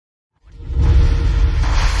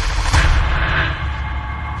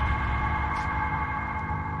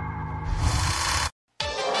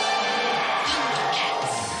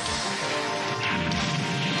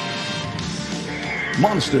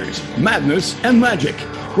monsters, madness, and magic.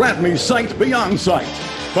 Grant me sight beyond sight.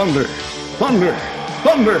 Thunder, thunder,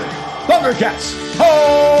 thunder, Thundercats!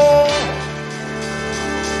 Ho!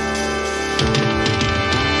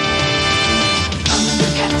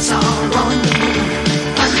 Thundercats are on the move.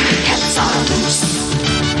 Thundercats are loose.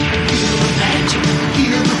 Feel the magic,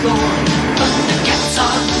 hear the roar. Thundercats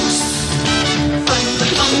are loose. Thunder,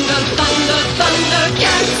 thunder, thunder,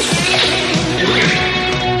 Thundercats. Thunder,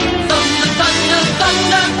 thunder,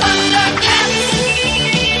 thunder, Thundercats.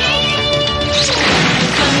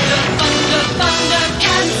 Thunder, thunder,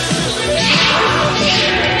 Thundercats.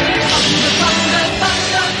 Thunder, thunder,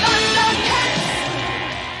 thunder, Thundercats.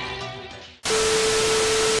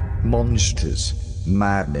 Monsters,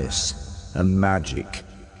 madness, and magic.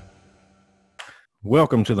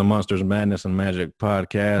 Welcome to the Monsters, Madness, and Magic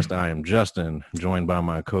podcast. I am Justin, joined by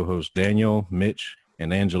my co-hosts Daniel, Mitch,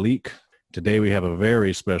 and Angelique. Today we have a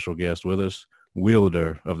very special guest with us,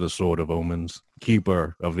 wielder of the Sword of Omens,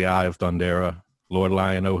 keeper of the Eye of Thundera, Lord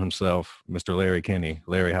Lion-O himself, Mr. Larry Kenney.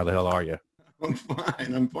 Larry, how the hell are you? I'm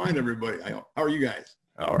fine, everybody. How are you guys?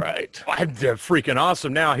 All right. I'm freaking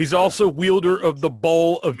awesome now. He's also wielder of the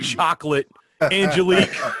bowl of chocolate.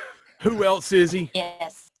 Angelique, who else is he?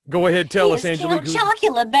 Yes. Go ahead, tell us, Count Angelique.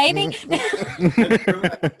 Chocula, baby.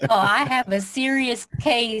 Oh, I have a serious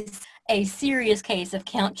case of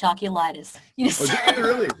Count Choculitis. You know, Oh, do you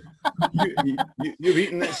really? You've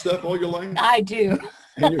eaten that stuff all your life? I do.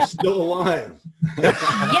 And you're still alive.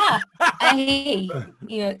 Yeah.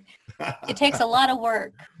 It takes a lot of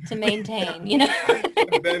work to maintain,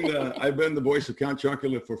 I've been the voice of Count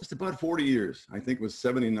Chocula for just about 40 years. I think it was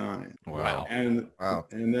 79. Wow. And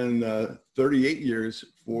then 38 years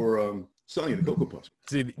for Sonny the Cocoa Puffs.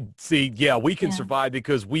 See, yeah, we can survive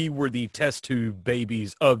because we were the test tube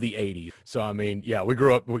babies of the 80s. So, I mean, yeah, we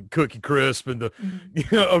grew up with Cookie Crisp and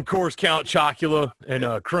of course, Count Chocula and,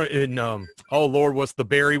 oh, Lord, what's the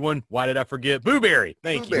berry one? Why did I forget? Boo Berry.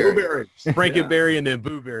 Thank you. Boo Berry. Frankenberry and then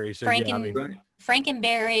Boo Berry. So,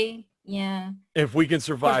 Frankenberry, yeah. If we can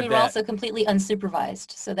survive we were also completely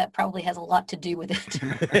unsupervised, so that probably has a lot to do with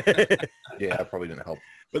it. Yeah, that probably didn't help.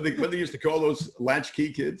 But they used to call those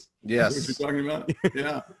latchkey kids. Yes. Is that what you're talking about?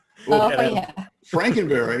 Yeah. Well, yeah.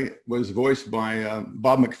 Frankenberry was voiced by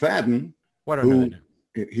Bob McFadden. What a name.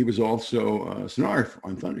 He was also Snarf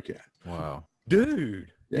on Thundercat. Wow. Dude.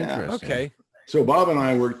 Yeah. Okay. So Bob and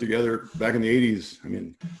I worked together back in the 80s. I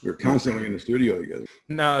mean, we were constantly in the studio together.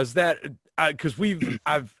 Now, is that because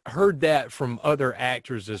I've heard that from other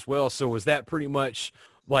actors as well. So was that pretty much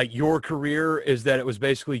like your career, is that it was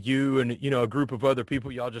basically you and, a group of other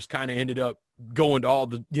people, y'all just kind of ended up going to all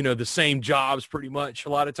the, the same jobs pretty much a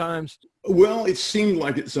lot of times? Well, it seemed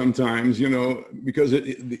like it sometimes, because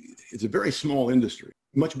it's a very small industry,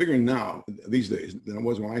 much bigger now these days than it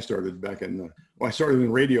was when I started back in, I started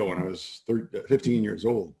in radio when I was 15 years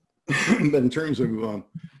old. But in terms of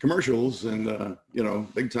commercials and,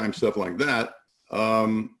 big time stuff like that,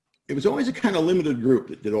 it was always a kind of limited group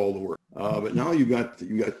that did all the work. But now you got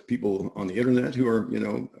people on the internet who are,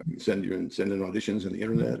 send in auditions on the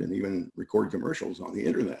internet and even record commercials on the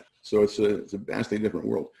internet. So it's a vastly different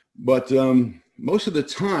world. But most of the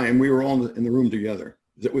time we were all in the room together.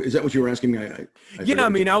 Is that what you were asking me?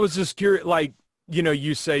 I was just curious, like,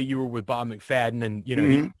 you say you were with Bob McFadden and,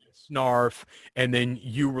 he Snarf, and then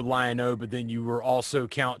you were Lion-O, but then you were also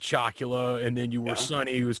Count Chocula, and then you were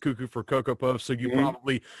Sonny, who was Cuckoo for Cocoa Puffs. So you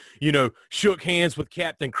probably, shook hands with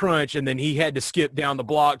Captain Crunch, and then he had to skip down the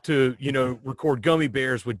block to, record Gummy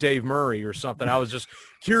Bears with Dave Murray or something. I was just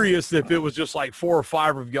curious if it was just like 4 or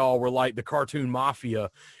 5 of y'all were like the cartoon mafia,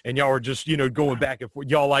 and y'all were just, going back and forth.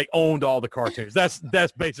 Y'all like owned all the cartoons. That's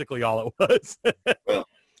basically all it was. Well,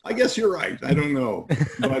 I guess you're right. I don't know,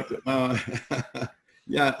 but.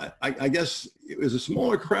 Yeah, I guess it was a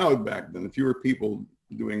smaller crowd back then, fewer people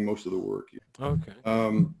doing most of the work. Okay.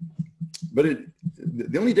 But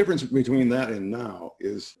the only difference between that and now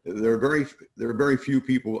is there are very few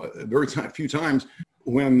people, very few times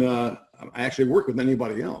when I actually work with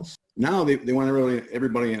anybody else. Now they want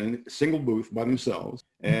everybody in a single booth by themselves,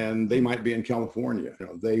 and they might be in California.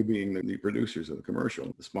 They being the producers of the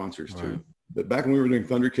commercial, the sponsors too. Right. But back when we were doing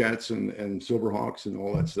Thundercats and Silverhawks and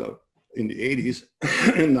all that stuff, in the 80s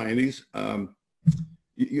and 90s,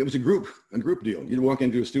 it was a group deal. You'd walk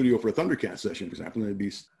into a studio for a Thundercat session, for example, and there'd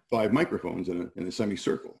be 5 microphones in a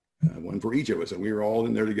semicircle, one for each of us, and we were all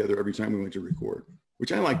in there together every time we went to record,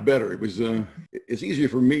 which I like better. It was it's easier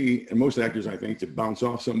for me and most actors, I think, to bounce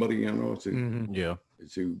off somebody,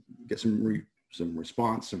 to get some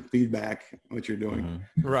response, some feedback on what you're doing.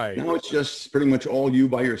 Right. Now it's just pretty much all you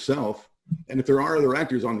by yourself. And if there are other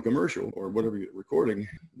actors on the commercial or whatever you're recording,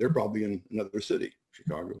 they're probably in another city,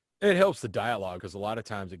 Chicago. It helps the dialogue because a lot of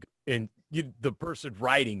times the person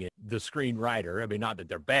writing it, the screenwriter, I mean, not that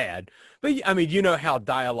they're bad, but I mean, you know how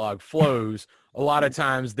dialogue flows. A lot of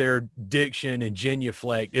times their diction and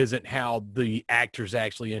genuflect isn't how the actors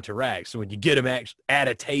actually interact. So when you get them at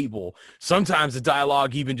a table, sometimes the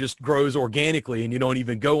dialogue even just grows organically and you don't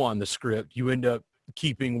even go on the script. You end up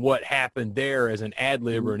keeping what happened there as an ad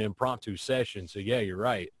lib or an impromptu session. So yeah, you're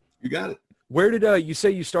right. You got it. Where did you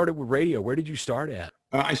say you started with radio? Where did you start at?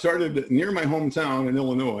 I started near my hometown in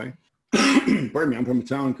Illinois. Pardon me, I'm from a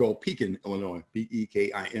town called Pekin, Illinois,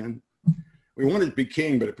 Pekin. We wanted to be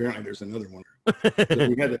King, but apparently there's another one. So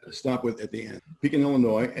we had to stop with at the end. Pekin,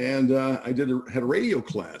 Illinois, and I had a radio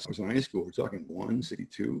class. I was in high school. We're talking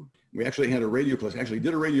 162. We actually had a radio class. Actually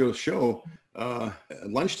did a radio show at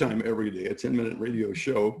lunchtime every day, a 10-minute radio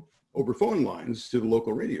show over phone lines to the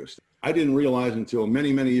local radio station. I didn't realize until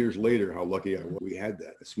many, many years later how lucky I was. We had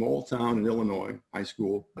that. A small town in Illinois, high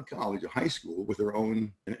school, a college, a high school with their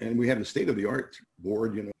own, and we had a state-of-the-art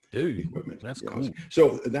board, Dude, equipment. that's cool.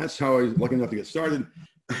 So that's how I was lucky enough to get started.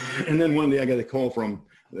 And then one day I got a call from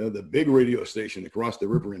the big radio station across the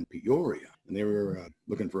river in Peoria, and they were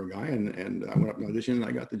looking for a guy, and I went up and auditioned, and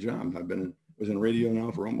I got the job. Was in radio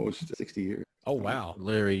now for almost 60 years. Oh, wow.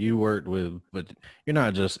 Larry, you worked with, but you're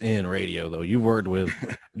not just in radio, though. You worked with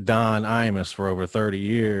Don Imus for over 30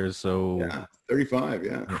 years. So yeah, 35,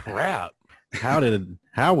 yeah. Crap.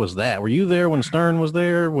 How was that? Were you there when Stern was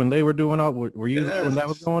there, when they were doing all, were you there when that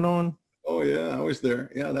was going on? Oh, yeah, I was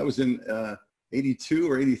there. Yeah, that was in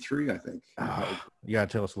 82 or 83, I think. You got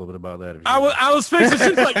to tell us a little bit about that. I was fixing to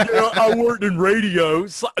say, like, I worked in radio.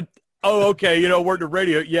 Oh, okay. Worked in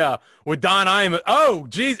radio. Yeah. With Don Imus. Oh,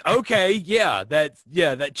 geez. Okay. Yeah. That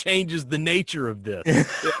changes the nature of this.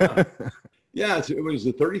 Yeah. It was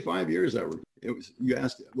the 35 years I worked. It was, you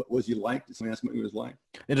asked, what was he like? Did someone ask me what he was like?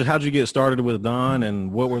 And just how'd you get started with Don,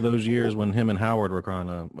 and what were those years when him and Howard were kind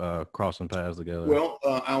of crossing paths together? Well,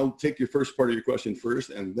 I'll take your first part of your question first,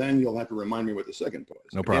 and then you'll have to remind me what the second part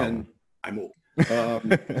is. No problem. And I'm old.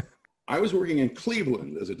 I was working in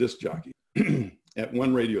Cleveland as a disc jockey at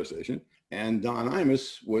one radio station, and Don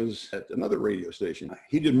Imus was at another radio station.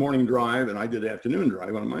 He did morning drive, and I did afternoon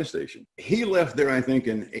drive on my station. He left there, I think,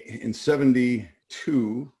 in 73,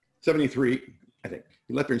 I think.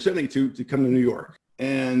 He left there in 72 to come to New York.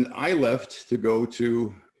 And I left to go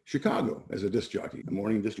to Chicago as a disc jockey, a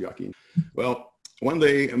morning disc jockey. Well, one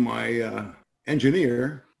day my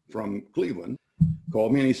engineer from Cleveland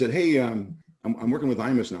called me and he said, hey, I'm working with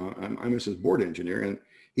Imus now. I'm Imus's board engineer. And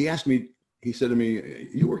he asked me, he said to me,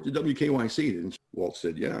 you worked at WKYC, didn't you? Walt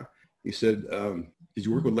said, yeah. He said, did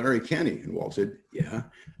you work with Larry Kenney? And Walt said, yeah.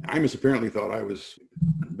 Imus apparently thought I was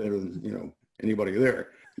better than, anybody there.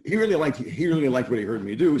 He really liked what he heard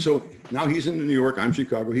me do. So now he's in New York. I'm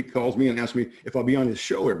Chicago. He calls me and asks me if I'll be on his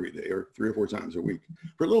show every day or 3 or 4 times a week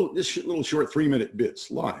for little short 3-minute bits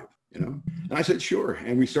live, And I said, sure.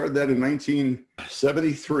 And we started that in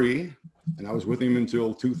 1973. And I was with him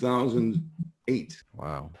until 2008.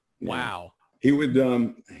 Wow. Wow. He would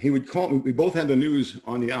call me. We both had the news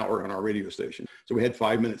on the hour on our radio station. So we had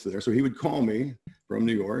 5 minutes there. So he would call me from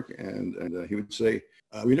New York and he would say,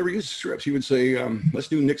 we never used scripts. He would say, let's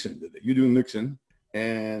do Nixon today. You do Nixon.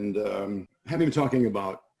 And have him talking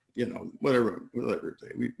about, whatever.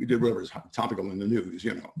 We did whatever's topical in the news,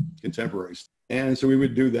 contemporaries. And so we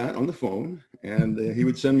would do that on the phone. And he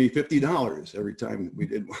would send me $50 every time we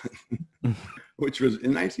did one, which was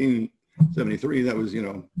in 1973. That was,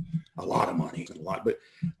 a lot of money. A lot. But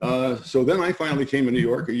so then I finally came to New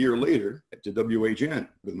York a year later to WHN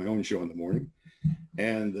with my own show in the morning.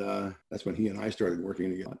 And that's when he and I started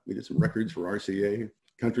working together. We did some records for RCA,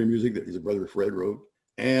 country music that his brother Fred wrote.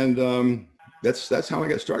 And that's how I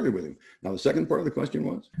got started with him. Now, the second part of the question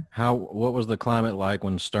was? What was the climate like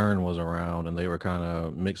when Stern was around and they were kind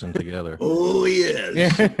of mixing together? Oh,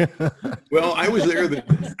 yes. Well, I was there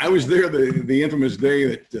the infamous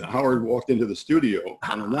day that Howard walked into the studio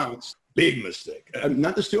unannounced. Big mistake.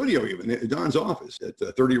 Not the studio even, Don's office at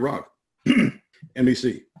 30 Rock,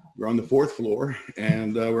 NBC. We're on the 4th floor,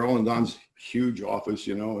 and we're all in Don's huge office,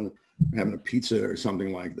 and having a pizza or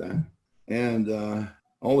something like that. And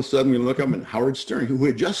all of a sudden, we look up, and Howard Stern, who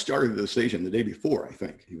had just started the station the day before, I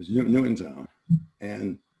think. He was new in town.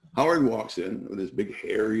 And Howard walks in with his big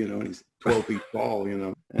hair, and he's 12 feet tall,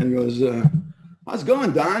 and he goes, how's it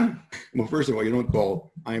going, Don? Well, first of all, you don't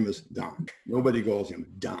call Imus Don. Nobody calls him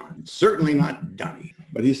Don. Certainly not Donnie.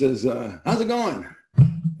 But he says, how's it going?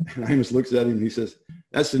 And Imus looks at him, and he says,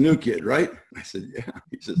 that's the new kid, right? I said, yeah.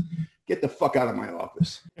 He says, get the fuck out of my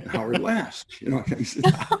office. And Howard laughs. He said,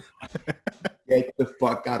 get the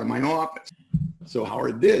fuck out of my office. So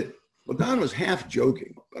Howard did. Well, Don was half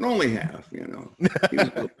joking, but only half, you know.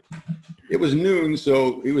 It was noon,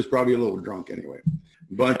 so he was probably a little drunk anyway.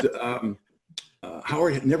 But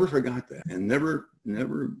Howard had never forgot that and never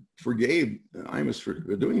forgave Imus for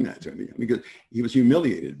doing that to me because he was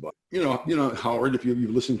humiliated. But you know Howard, if you've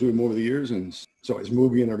listened to him over the years and saw his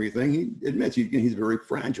movie and everything, he admits he's very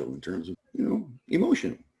fragile in terms of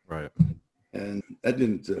emotion. Right. And that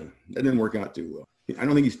didn't work out too well. I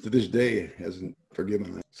don't think he's to this day hasn't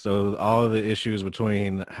forgiven us. So all of the issues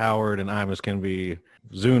between Howard and Imus can be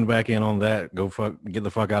zoomed back in on that. Get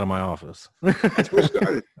the fuck out of my office. That's where it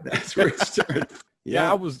started. That's where it started.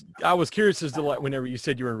 Yeah, I was curious as to like whenever you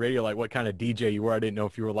said you were in radio, like what kind of DJ you were. I didn't know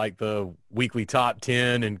if you were like the weekly top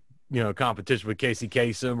 10 and competition with Casey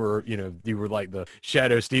Kasem, or you were like the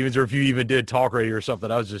Shadow Stevens, or if you even did talk radio or something.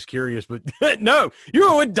 I was just curious, but no, you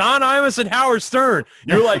were with Don Imus and Howard Stern.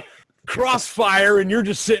 You're like crossfire, and you're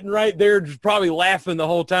just sitting right there, just probably laughing the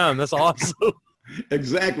whole time. That's awesome.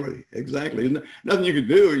 Exactly. Nothing you could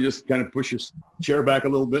do. You just kind of push your chair back a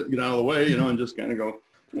little bit, get out of the way, and just kind of go.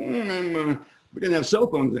 We didn't have cell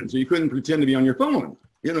phones then, so you couldn't pretend to be on your phone.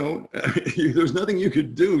 There's nothing you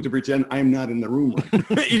could do to pretend I'm not in the room.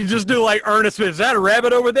 You just do like Ernest Smith. Is that a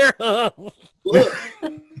rabbit over there? Look.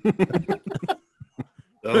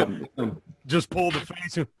 Just pull the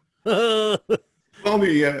face. Well,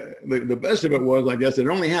 the best of it was, I guess, it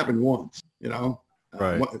only happened once,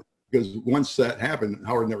 Right. Because once that happened,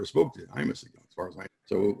 Howard never spoke to Imus again, as far as I know.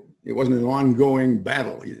 So it wasn't an ongoing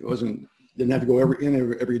battle. It didn't have to go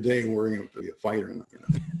every day worrying to be a fighter. It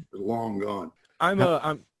was long gone.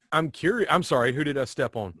 I'm curious. I'm sorry. Who did I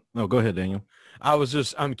step on? No, go ahead, Daniel.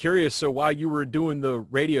 I'm curious. So while you were doing the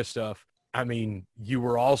radio stuff, I mean, you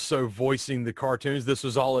were also voicing the cartoons. This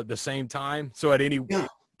was all at the same time. So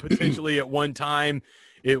potentially at one time,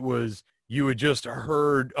 it was you had just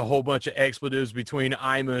heard a whole bunch of expletives between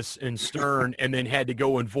Imus and Stern, and then had to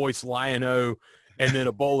go and voice Lion-O, and then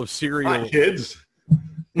a bowl of cereal. Hi, kids.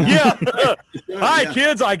 Yeah. Hi,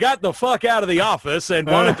 kids. I got the fuck out of the office and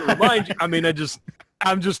wanted to remind you. I mean,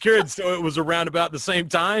 I'm just curious. So it was around about the same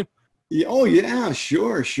time? Yeah, oh, yeah,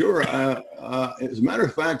 sure. As a matter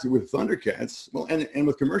of fact, with Thundercats, well, and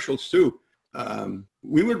with commercials too,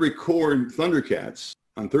 we would record Thundercats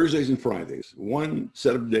on Thursdays and Fridays, one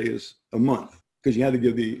set of days a month, because you had to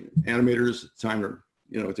give the animators time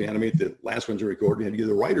to animate the last ones to record. You had to give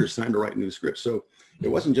the writers time to write new scripts. So it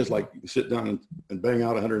wasn't just like you sit down and bang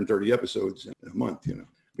out 130 episodes in a month,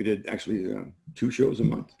 We did actually 2 shows a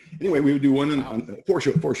month. Anyway, we would do on 4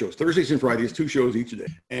 shows, Thursdays and Fridays, 2 shows each day.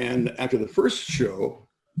 And after the first show,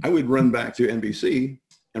 I would run back to NBC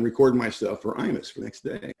and record my stuff for Imus for the next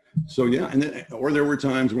day. So yeah, or there were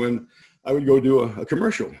times when I would go do a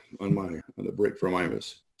commercial on the break from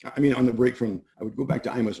Imus. I would go back to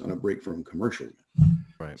Imus on a break from commercial.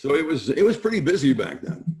 Right. So it was pretty busy back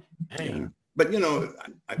then. Hey. Yeah. But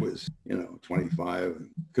I was 25 and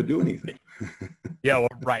could do anything. Yeah, well,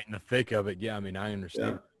 right in the thick of it. Yeah, I mean, I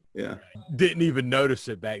understand. Yeah. Didn't even notice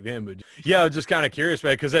it back then, but yeah, I was just kind of curious,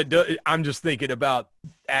 man, because I'm just thinking about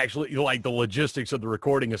actually like the logistics of the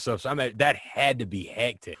recording and stuff. So that had to be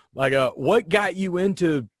hectic. Like, what got you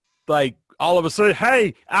into like all of a sudden,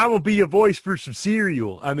 hey, I will be a voice for some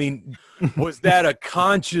cereal? I mean, was that a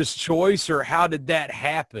conscious choice, or how did that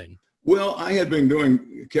happen? Well, I had been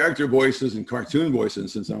doing character voices and cartoon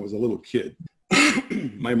voices since I was a little kid.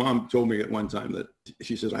 My mom told me at one time that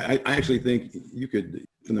she says, I actually think you could,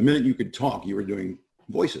 from the minute you could talk, you were doing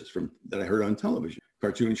voices that I heard on television,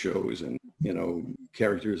 cartoon shows and,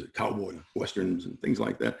 characters, cowboy westerns and things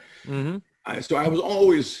like that. Mm-hmm. So I was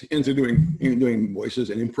always into doing voices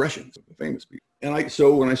and impressions of the famous people. And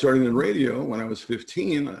so when I started in radio, when I was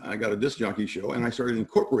 15, I got a disc jockey show, and I started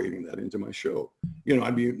incorporating that into my show.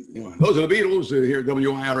 I'd be, those are the Beatles here at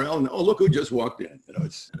WIRL, and oh, look who just walked in. And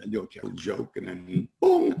I do a joke, and then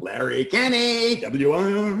boom, Larry Kenney,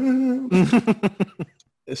 WIRL.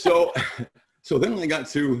 So then when I got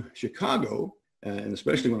to Chicago, and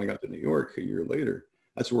especially when I got to New York a year later,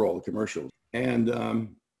 that's where all the commercials. And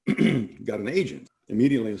got an agent.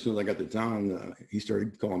 Immediately, as soon as I got to town, he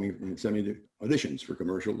started calling me and sending me to auditions for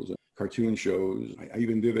commercials, cartoon shows. I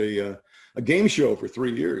even did a game show for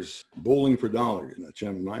 3 years, Bowling for Dollars, in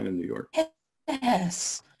Channel 9 in New York.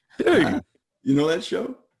 Yes. Dude, you know that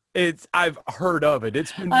show? I've heard of it.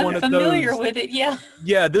 It's been one of those. I'm familiar with it, yeah.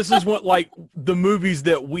 Yeah, this is what, like, the movies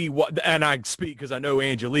that we watch, and I speak because I know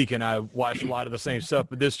Angelique and I watch a lot of the same stuff,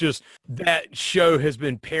 but that show has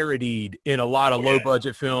been parodied in a lot of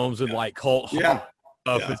low-budget films and, like, cult. Yeah.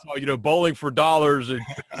 Yeah. It's all, bowling for dollars and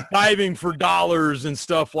diving for dollars and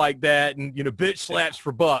stuff like that. And, bitch slaps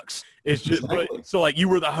for bucks. It's just, Exactly. so like you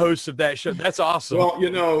were the host of that show. That's awesome.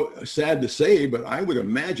 Well, sad to say, but I would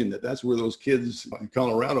imagine that's where those kids in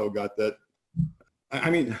Colorado got that. I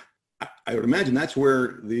mean, I would imagine that's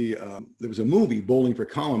where there was a movie, Bowling for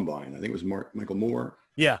Columbine. I think it was Michael Moore.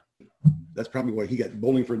 Yeah. That's probably what he got,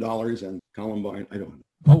 Bowling for Dollars and Columbine. I don't know.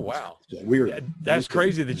 Oh, wow. It's weird. Yeah, that's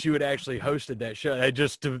crazy that you had actually hosted that show.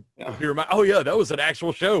 Just to hear oh yeah, that was an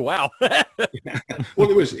actual show. Wow. Well,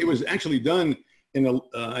 it was actually done in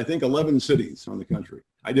I think 11 cities on the country.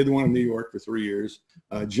 I did one in New York for 3 years.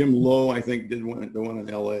 Jim Lowe, I think, did the one in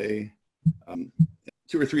L.A.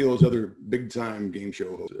 2 or 3 of those other big time game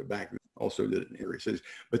show hosts back then also did it in area cities.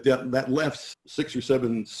 But that left 6 or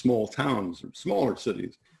 7 small towns, smaller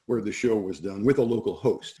cities, where the show was done with a local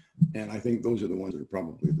host. And I think those are the ones that are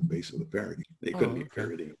probably the base of the parody. They couldn't be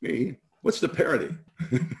parodying me. What's the parody?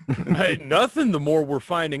 Hey, nothing. The more we're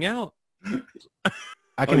finding out.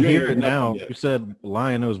 I can hear it now. You said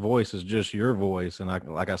Lion-O's voice is just your voice, and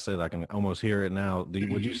like I said, I can almost hear it now.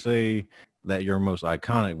 Would you say that your most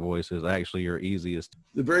iconic voice is actually your easiest?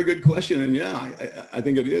 It's a very good question, and yeah, I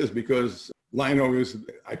think it is, because Lion-O is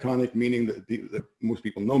iconic, meaning that most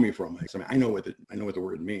people know me from. I mean, I know what the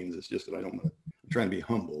word means. It's just that I don't want to. I'm trying to be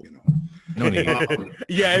humble, No need.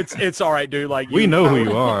 Yeah, it's all right, dude. Like we know who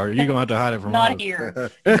you are. You're gonna have to hide it from Not us.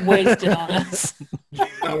 here. Wasted on us.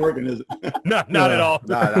 Not working, is it? No, not at all.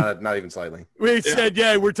 Not even slightly. We said,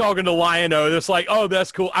 yeah, we're talking to Lion-O. It's like, oh,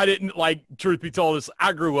 that's cool. I didn't truth be told,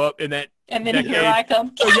 I grew up in that. And then here I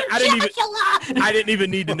come. So, yeah, I didn't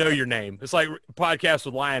even need to know your name. It's like podcast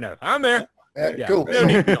with Lion-O. I'm there. Yeah, cool.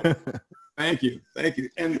 Thank you.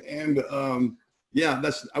 And yeah,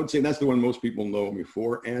 I would say that's the one most people know me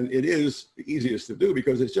for, and it is the easiest to do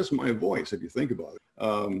because it's just my voice. If you think about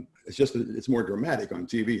it, it's more dramatic on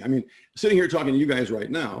TV. I mean, sitting here talking to you guys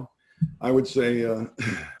right now, I would say,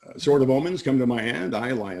 Sword of Omens, come to my hand,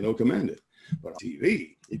 I, Lion-O, commend it. But on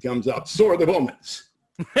TV, it comes out, Sword of Omens.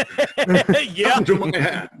 Yeah. Come to my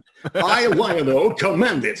hand, I, Lion-O,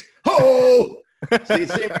 commend it. Ho! See,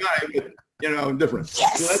 same guy, but, different.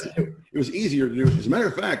 Yes. So it was easier to do. As a matter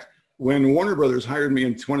of fact, when Warner Brothers hired me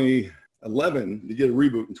in 2011, they did a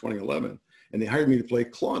reboot in 2011, and they hired me to play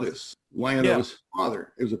Claudius, Lion-O's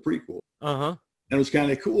father. It was a prequel. Uh-huh. And it was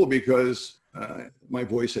kind of cool because my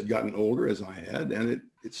voice had gotten older, as I had, and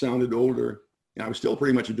it sounded older. I was still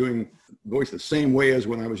pretty much doing voice the same way as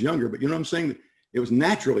when I was younger, but you know what I'm saying? It was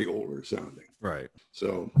naturally older sounding. Right.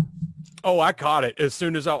 So. Oh, I caught it as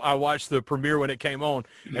soon as I watched the premiere when it came on,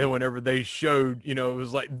 and whenever they showed, it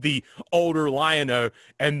was like the older Lion-O,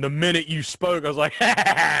 and the minute you spoke, I was like,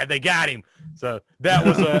 ha, they got him. So that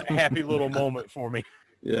was a happy little moment for me.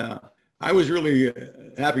 Yeah, I was really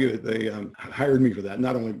happy that they hired me for that.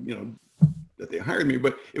 Not only, that they hired me,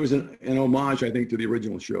 but it was an homage, I think, to the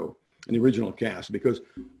original show and the original cast, because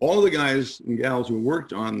all the guys and gals who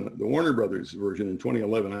worked on the Warner Brothers version in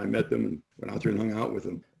 2011, I met them and went out there and hung out with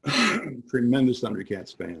them. Tremendous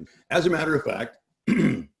Thundercats fan. As a matter of fact,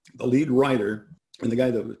 the lead writer and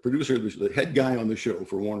the producer, the head guy on the show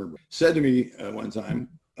for Warner Brothers, said to me one time,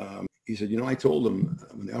 he said, I told them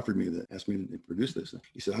when they asked me to produce this,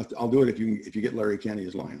 he said, I'll do it if you get Larry Kenney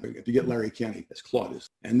as Lion, if you get Larry Kenney as Claudius.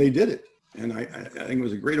 And they did it. And I think it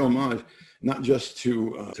was a great homage, not just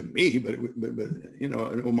to me, but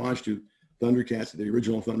an homage to Thundercats, the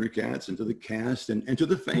original Thundercats, and to the cast and to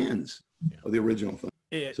the fans of the original Thundercats.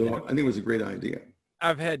 So I think it was a great idea.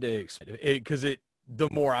 I've had to explain it because the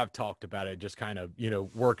more I've talked about it, just kind of,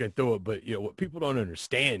 working through it. But, what people don't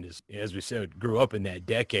understand is, as we said, grew up in that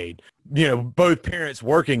decade, both parents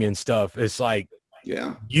working and stuff. It's like,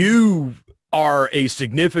 yeah, you are a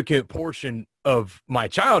significant portion of my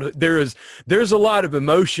childhood. There's a lot of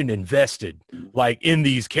emotion invested, like, in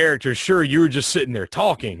these characters. Sure, you were just sitting there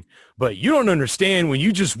talking, but you don't understand when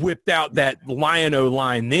you just whipped out that Lion-O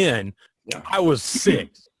line then. Yeah. I was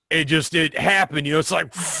 6. It happened, it's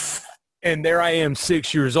like, and there I am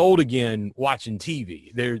 6 years old again watching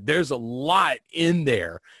TV. There's a lot in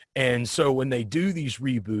there. And so when they do these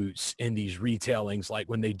reboots and these retellings, like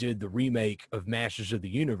when they did the remake of Masters of the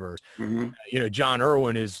Universe, John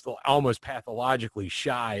Irwin is almost pathologically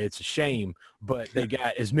shy. It's a shame, but they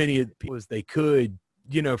got as many people as they could,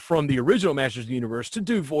 from the original Masters of the Universe to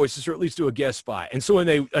do voices or at least do a guest spot. And so when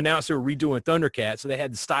they announced they were redoing Thundercats, so they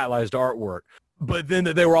had the stylized artwork. But then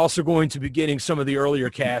they were also going to be getting some of the earlier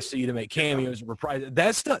casts to make cameos and reprise.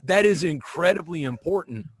 That is incredibly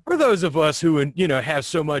important for those of us who, have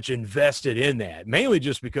so much invested in that, mainly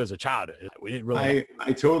just because of childhood. We didn't really.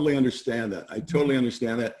 I totally understand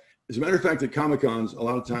that. As a matter of fact, at Comic-Cons, a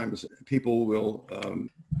lot of times people will,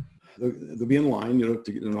 they'll be in line, to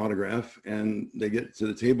get an autograph, and they get to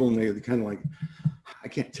the table and they kind of like, I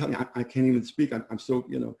can't tell you, I can't even speak. I'm so,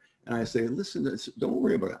 and I say, listen, don't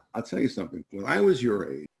worry about it. I'll tell you something. When I was your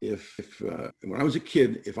age, when I was a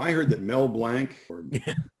kid, if I heard that Mel Blanc or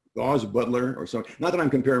Dawes Butler or something, not that I'm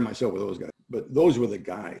comparing myself with those guys, but those were the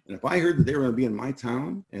guys. And if I heard that they were going to be in my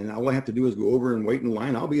town and all I have to do is go over and wait in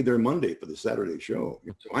line, I'll be there Monday for the Saturday show.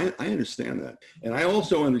 So I understand that. And I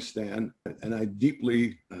also understand, and I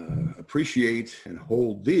deeply appreciate and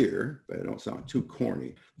hold dear, but I don't sound too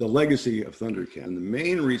corny, the legacy of Thundercat. And the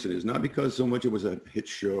main reason is not because so much it was a hit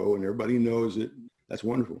show and everybody knows it. That's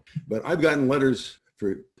wonderful. But I've gotten letters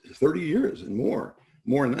for 30 years and more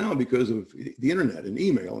now because of the internet and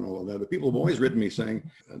email and all of that. But people have always written me saying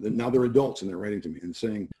that now they're adults and they're writing to me and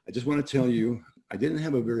saying, I just want to tell you, I didn't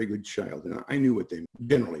have a very good child. And I knew what they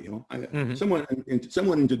generally, somewhat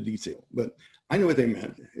into detail, but I knew what they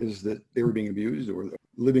meant is that they were being abused or the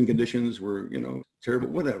living conditions were, terrible,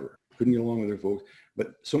 whatever. Couldn't get along with their folks.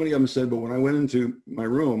 But so many of them said, but when I went into my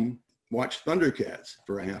room, watched Thundercats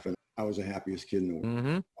for a half an hour, I was the happiest kid in the world.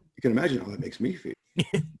 Mm-hmm. You can imagine how that makes me feel.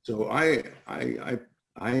 So I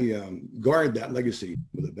guard that legacy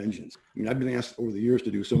with a vengeance. I mean, I've been asked over the years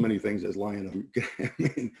to do so many things as Lion. I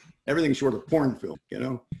mean, everything short of porn film,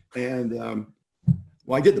 and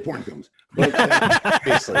well, I did the porn films, but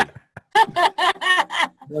basically,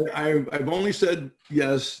 I've only said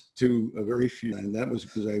yes to a very few, and that was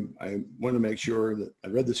because I wanted to make sure that I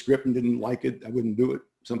read the script and didn't like it, I wouldn't do it,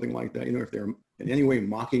 something like that. If they're in any way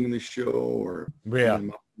mocking the show or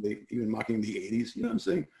even mocking the 80s, you know what I'm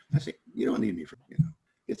saying? I say, you don't need me for,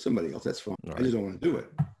 get somebody else, that's fine. Right. I just don't want to do it.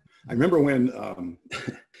 I remember when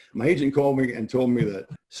my agent called me and told me that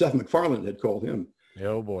Seth MacFarlane had called him.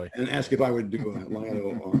 Oh boy! And asked if I would do a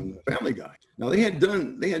Lion-O on Family Guy. Now they had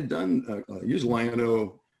done use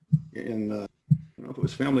Lion-O in I don't know if it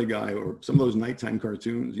was Family Guy or some of those nighttime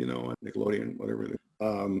cartoons, on Nickelodeon, whatever.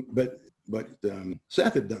 But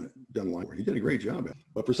Seth had done Lion-O. He did a great job at it.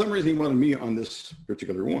 But for some reason he wanted me on this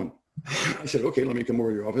particular one. I said, okay, let me come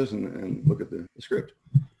over to your office and look at the script.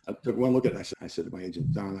 I took one look at it. I said to my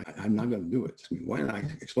agent, Don, I'm not going to do it. Why don't I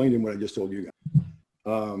explain to him what I just told you guys?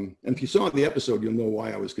 And if you saw the episode, you'll know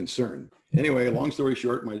why I was concerned. Anyway, long story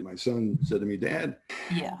short, my son said to me, Dad,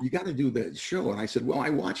 you got to do that show. And I said, well, I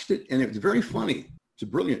watched it and it was very funny. It's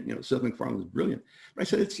brilliant. Seth MacFarlane was brilliant. But I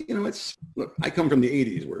said, look, I come from the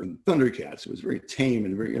 80s where Thundercats was very tame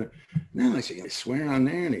and very, now I say, I swear on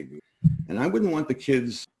there. And I wouldn't want the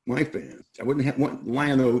kids, my fans, I wouldn't want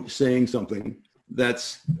Lion-O saying something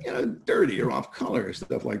that's, dirty or off color or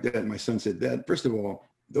stuff like that. And my son said, Dad, first of all,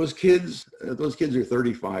 those kids are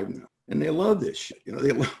 35 now, and they love this shit.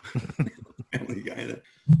 They love Family Guy.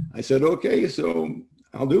 I said, okay, so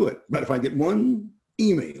I'll do it. But if I get one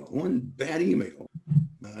bad email,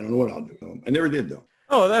 I don't know what I'll do. I never did, though.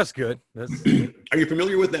 Oh, that's good. Are you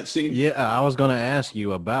familiar with that scene? Yeah, I was going to ask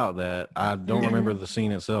you about that. I don't remember the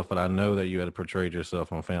scene itself, but I know that you had portrayed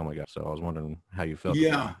yourself on Family Guy, so I was wondering how you felt.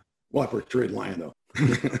 Yeah, well, I portrayed Lion-O.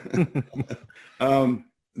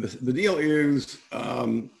 The deal is,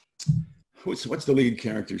 what's the lead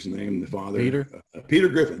character's name? The father, Peter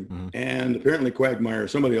Griffin, and apparently Quagmire,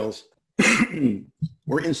 somebody else.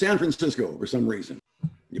 We're in San Francisco for some reason.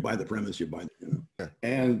 You buy the premise,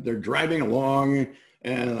 and they're driving along,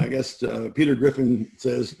 and I guess Peter Griffin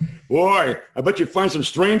says, "Boy, I bet you find some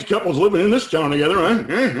strange couples living in this town together,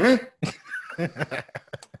 huh?"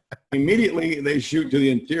 Immediately, they shoot to the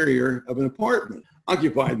interior of an apartment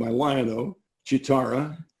occupied by Lion-O,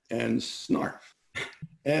 Chitara, and Snarf.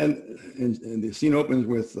 And the scene opens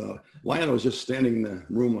with Lion-O is just standing in the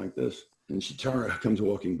room like this. And Chitara comes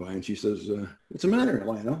walking by and she says, what's the matter,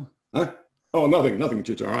 Lion-O? Huh? Oh, nothing,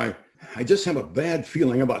 Chitara. I just have a bad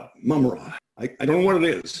feeling about Mumra. I don't know what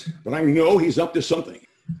it is, but I know he's up to something.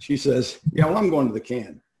 She says, yeah, well, I'm going to the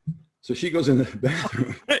can. So she goes in the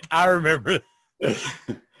bathroom. I remember.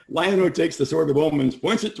 Lion-O takes the Sword of Omens,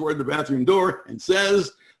 points it toward the bathroom door, and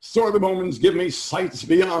says, Sword of Omens, give me sights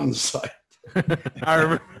beyond sight. I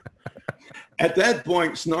remember. At that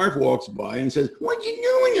point, Snarf walks by and says, what you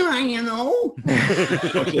doing, Lion-O?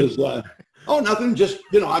 Says, oh, nothing, just,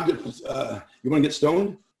 I'm just, you want to get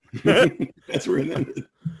stoned? That's where it ended.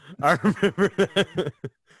 I remember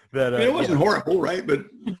that. It wasn't horrible, right? But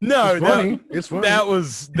no, it's funny.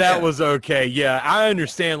 That was okay. Yeah, I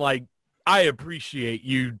understand. Like, I appreciate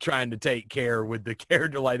you trying to take care with the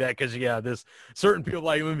character like that because, this certain people,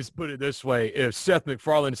 like, let me just put it this way. If Seth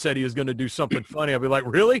MacFarlane said he was going to do something funny, I'd be like,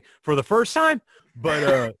 really? For the first time?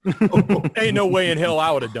 but ain't no way in hell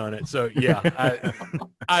I would have done it. So yeah,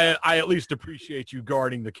 I at least appreciate you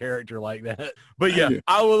guarding the character like that. But yeah,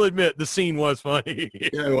 I will admit the scene was funny.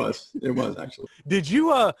 Yeah, it was actually. Did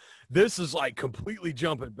you this is like completely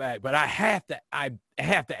jumping back, but I have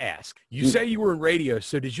to ask. You say you were in radio,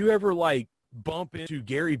 so did you ever like bump into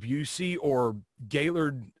Gary Busey or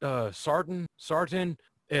Gaylord Sarton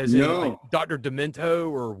as in like Dr. Demento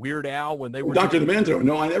or Weird Al when they were Dr. Demento?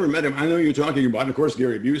 No, I never met him. I know you're talking about, and of course,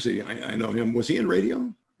 Gary Busey. I know him. Was he in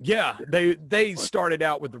radio? Yeah, they started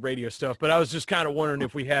out with the radio stuff, but I was just kind of wondering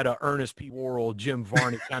if we had a Ernest P. Worrell, Jim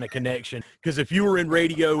Varney kind of connection. Because if you were in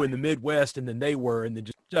radio in the Midwest and then they were, and then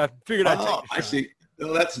just figured I'd take a shot. I see.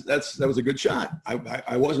 No, that was a good shot.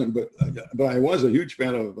 I wasn't, but I was a huge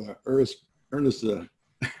fan of Ernest.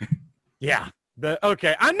 Yeah.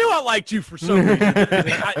 Okay, I knew I liked you for some reason.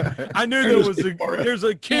 I knew there's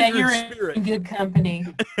a kindred you're spirit. in good company.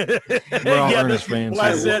 We're all Ernest fans.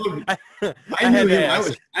 Well, I knew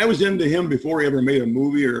him. I was into him before he ever made a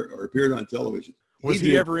movie or appeared on television. Was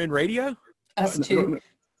he ever in radio? Us too.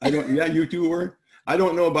 Yeah, you two were. I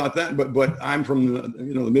don't know about that, but I'm from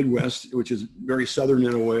the Midwest, which is very southern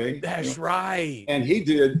in a way. That's right. And he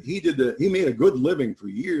made a good living for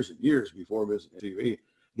years and years before his TV,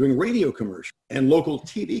 doing radio commercials and local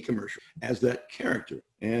TV commercials as that character.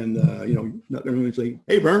 And not really saying,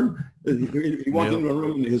 "Hey, Vern," he walked into a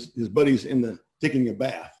room and his buddy's taking a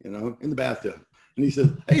bath, in the bathtub. And he says,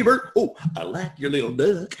 "Hey, Bert, I like your little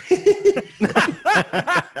duck." Hey,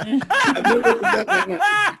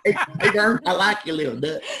 Vern, I like your little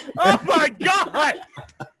duck. Oh my God!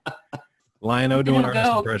 Lion-O doing our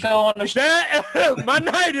impression. My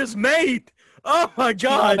night is made. Oh my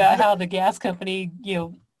God! About how the gas company,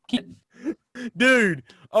 dude.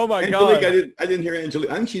 Oh my Angelique, God! I didn't hear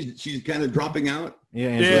Angelique. I think she's kind of dropping out. Yeah,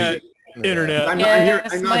 Angelique. Internet. I'm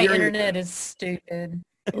not my hearing internet is stupid.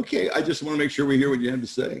 Okay, I just want to make sure we hear what you have to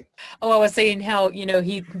say. Oh, I was saying how,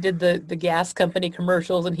 he did the gas company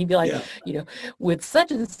commercials, and he'd be like, with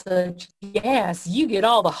such and such gas, you get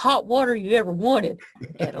all the hot water you ever wanted.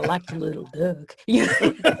 And I like your little duck.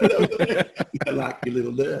 I like your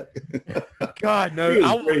little duck. God, no.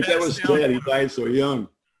 That was sad. He died so young.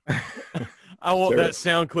 I want that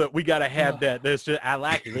sound clip. We got to have that. That's just, I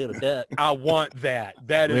like your little duck. I want that.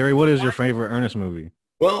 Larry, what is your favorite Ernest movie?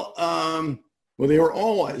 Well, they were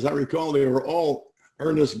all, as I recall,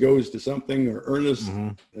 Ernest Goes to Something, or Ernest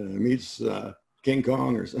meets King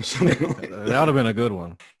Kong, or something like that. That would have been a good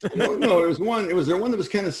one. No, it was one that was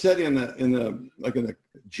kind of set in the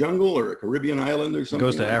jungle or a Caribbean island or something.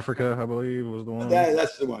 Goes to Africa, I believe, was the one.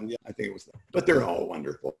 That's the one. Yeah, I think it was that. But they're all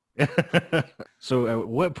wonderful. So, at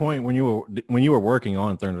what point when you were working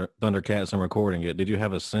on Thundercats and recording it, did you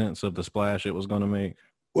have a sense of the splash it was going to make?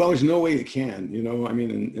 Well, there's no way you can, I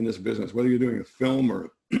mean, in this business, whether you're doing a film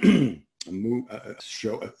or a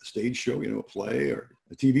show, a stage show, a play or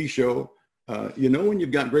a TV show, when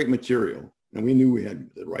you've got great material, and we knew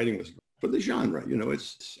the writing was for the genre,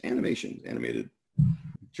 it's animation, animated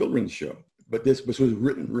children's show, but this was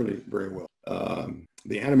written really very well.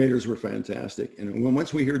 The animators were fantastic. And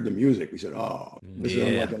once we heard the music, we said, oh, this is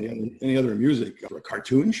unlike any other music for a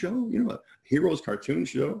cartoon show, a hero's cartoon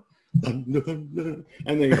show. And it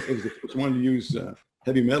was the first one to use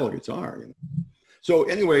heavy metal guitar. So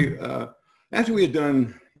anyway, after we had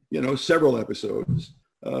done, several episodes,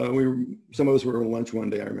 some of us were at lunch one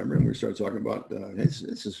day, I remember, and we started talking about,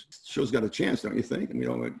 this show's got a chance, don't you think? And we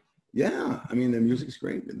all went, yeah, I mean, the music's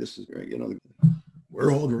great, and this is great,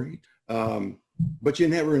 we're all great. But you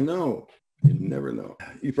never know. You never know.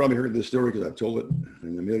 You probably heard this story because I've told it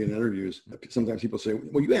in a million interviews. Sometimes people say,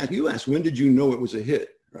 well, you asked, when did you know it was a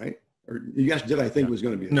hit? Right? Or you asked, did I think it was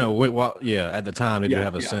going to be? At the time, did you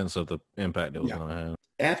have a sense of the impact it was going to have?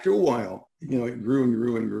 After a while, it grew and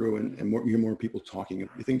grew and grew, and more, you hear more people talking. You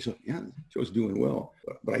think, so, yeah, the show's doing well.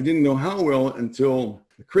 But I didn't know how well until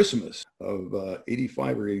Christmas of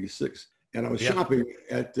 85 or 86. And I was shopping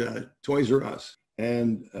at Toys R Us.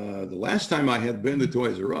 And the last time I had been to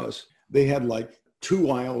Toys R Us, they had like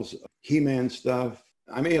 2 aisles of He-Man stuff.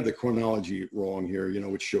 I may have the chronology wrong here,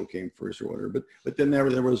 which show came first or whatever, but then there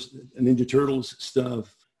was Ninja Turtles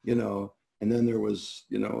stuff, and then there was,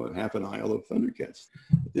 half an aisle of Thundercats.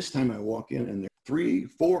 But this time I walk in and there are 3,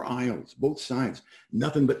 4 aisles, both sides,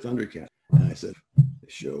 nothing but Thundercats. And I said, the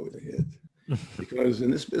show is a hit. Because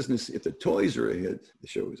in this business, if the toys are a hit, the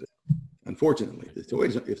show is a hit. Unfortunately, if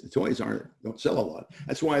the toys don't sell a lot.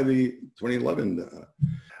 That's why the 2011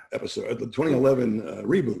 the 2011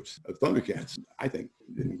 reboots of Thundercats, I think,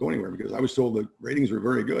 didn't go anywhere because I was told the ratings were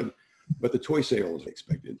very good, but the toy sales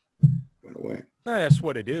expected went away. That's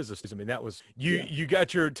what it is. I mean, that was you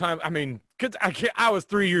got your time. I mean, cause I was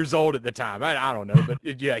 3 years old at the time. I don't know,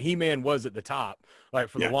 but yeah, He-Man was at the top, like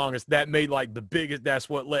for the longest. That made like the biggest, that's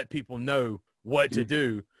what let people know what to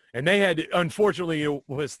do. And they had, unfortunately, it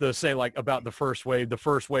was the same like about the first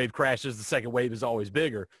wave crashes, the second wave is always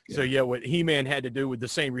bigger. So yeah, what He-Man had to do with the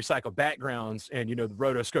same recycled backgrounds and, the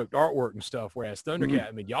rotoscoped artwork and stuff, whereas Thundercat,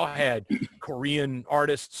 I mean, y'all had Korean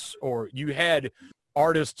artists, or you had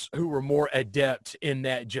artists who were more adept in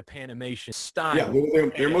that Japanimation style. Yeah,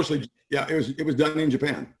 they're mostly, it was done in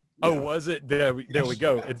Japan. Oh, was it? There we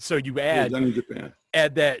go. And so you add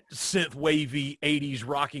that synth wavy 80s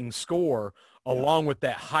rocking score along with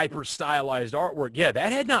that hyper stylized artwork. Yeah,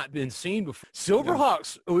 that had not been seen before.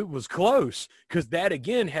 Silverhawks, it was close, because that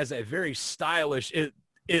again has a very stylish, it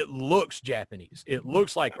looks Japanese. It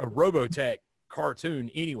looks like a Robotech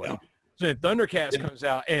cartoon anyway. Yeah. So then Thundercats comes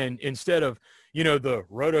out, and instead of, the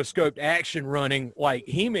rotoscoped action running like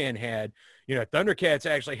He-Man had, Thundercats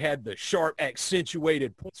actually had the sharp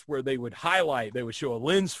accentuated points where they would highlight, they would show a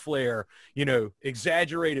lens flare,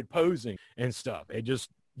 exaggerated posing and stuff. It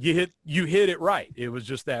just, you hit it right. It was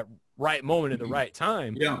just that right moment at the right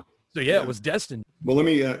time. Yeah. So it was destined. Well, let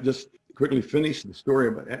me just quickly finish the story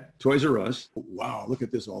about Toys R Us. Wow, look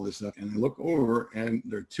at all this stuff. And I look over, and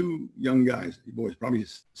there are two young guys, boys, probably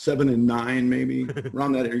 7 and 9, maybe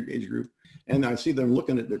around that age group. And I see them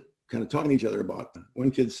looking at, they're kind of talking to each other about, one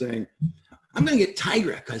kid saying, "I'm going to get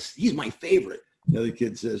Tigra because he's my favorite." The other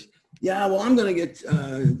kid says, "Yeah, well, I'm going to get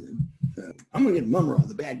Mumra,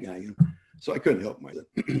 the bad guy." So I couldn't help myself.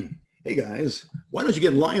 "Hey guys, why don't you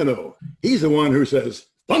get Lion-O? He's the one who says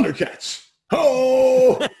Thundercats.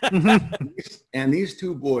 Oh!" And these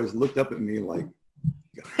two boys looked up at me like,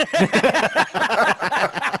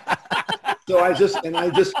 so I just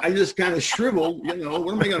kind of shriveled. What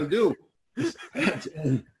am I going to do?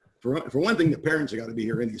 For one thing, the parents have got to be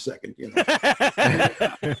here any second. They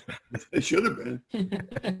should have been.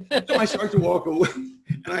 So I start to walk away,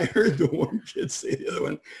 and I heard the one kid say to the other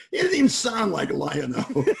one, "He doesn't even sound like a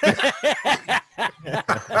Lion-O."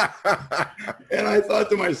 And I thought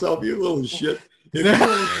to myself, "You little shit.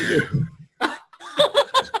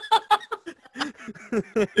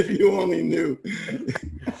 If you only knew."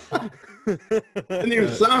 Didn't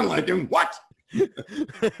even sound like him. What?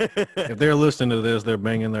 If they're listening to this, they're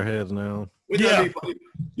banging their heads now. Wouldn't that be funny?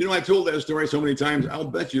 I've told that story so many times. I'll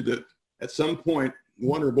bet you that at some point,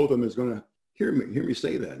 one or both of them is going to hear me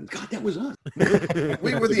say that. And God, that was us.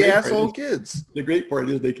 We were the asshole kids. The great part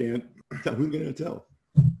is they can't tell. Who's going to tell?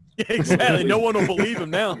 Exactly. No one will believe him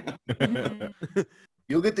now.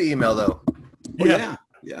 You'll get the email though. Oh,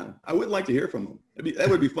 yeah. I would like to hear from them. That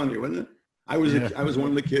would be funny, wouldn't it? I was one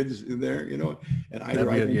of the kids there, and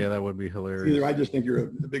that would be hilarious. Either I just think you're a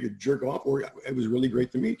big jerk off, or it was really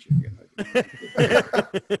great to meet you. But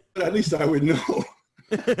at least I would know.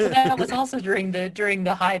 That was also during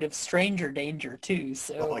the height of stranger danger too.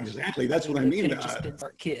 So exactly, that's what I mean. Just been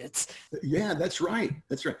our kids. Yeah, that's right.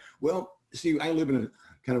 Well, see, I live in a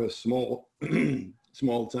kind of a small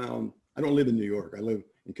town. I don't live in New York. I live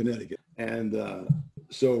in Connecticut, and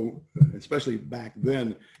so especially back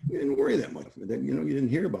then, we didn't worry that much. You didn't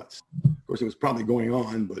hear about it. Of course, it was probably going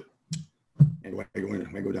on, but anyway, I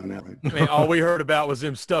go down that way. I mean, all we heard about was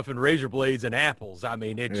them stuffing razor blades and apples. I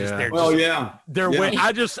mean, I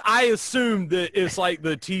assumed that it's like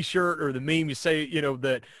the T-shirt or the meme you say,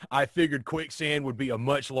 that I figured quicksand would be a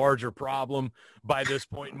much larger problem by this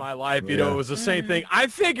point in my life. It was the same thing. I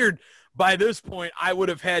figured by this point, I would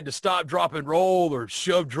have had to stop, drop, and roll or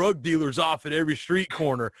shove drug dealers off at every street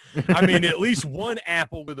corner. I mean, at least one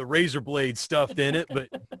apple with a razor blade stuffed in it, but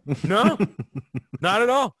no, not at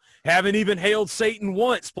all. Haven't even hailed Satan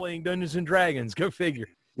once playing Dungeons & Dragons. Go figure.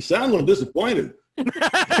 You sound a little disappointed. Am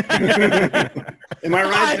I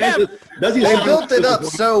right? They built it up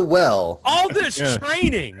so well. All this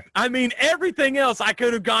training. I mean, everything else. I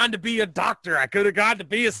could have gone to be a doctor. I could have gone to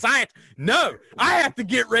be a scientist. No, I have to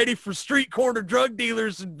get ready for street corner drug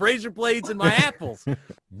dealers and razor blades in my apples.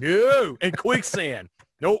 No, and quicksand.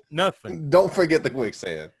 Nope, nothing. Don't forget the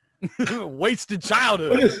quicksand. Wasted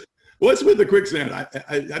childhood. What's with the quicksand? I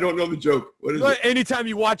don't know the joke. What is it? Anytime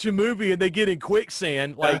you watch a movie and they get in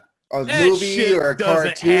quicksand, like a movie or a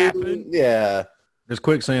cartoon, happen. Yeah, there's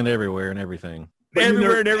quicksand everywhere and everything.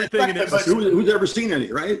 Everywhere and everything. But who's ever seen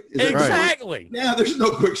any, right? Exactly. Right? Yeah, there's no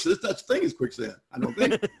quicksand. Such thing as quicksand. I don't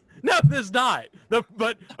think. No, there's not.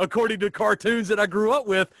 But according to cartoons that I grew up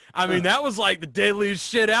with, I mean, that was like the deadliest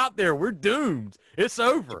shit out there. We're doomed. It's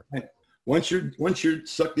over. Once you're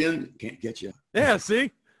sucked in, can't get you. Yeah, see?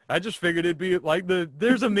 I just figured it'd be like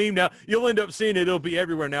there's a meme now. You'll end up seeing it. It'll be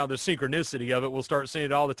everywhere now. The synchronicity of it. We'll start seeing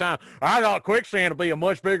it all the time. I thought quicksand will be a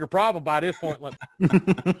much bigger problem by this point.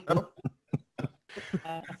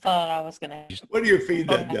 I thought I was going to What do you feed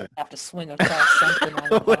that guy? have to swing across something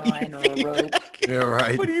on a vine or a rope. Yeah,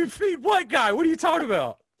 right. What do you feed? What guy? What are you talking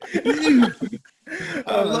about?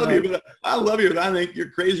 I love you, but I think you're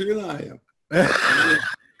crazier than I am.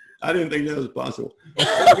 I didn't think that was possible.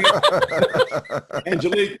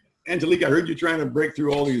 Angelique, I heard you trying to break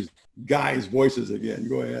through all these guys' voices again.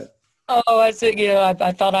 Go ahead. Oh, I said,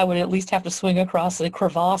 I thought I would at least have to swing across a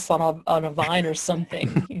crevasse on a vine or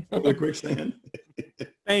something. The quicksand.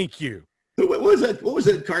 Thank you. What was that? What was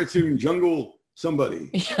that cartoon? Jungle somebody.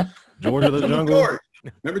 Yeah. George of the Jungle. George.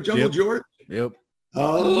 Remember Jungle Yep. George? Yep.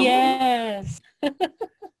 Oh. Yes.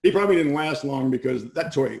 He probably didn't last long because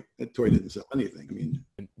that toy didn't sell anything. I mean,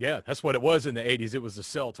 Yeah, that's what it was in the 80s. It was to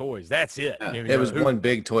sell toys. That's it. Yeah. I mean, It was who, one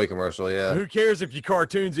big toy commercial, yeah. who cares if your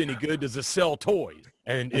cartoon's any good? Does it sell toys?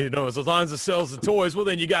 And, as long as it sells the toys, well,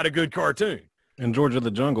 then you got a good cartoon. And George of the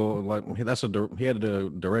Jungle, like he had to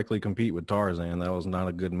directly compete with Tarzan. That was not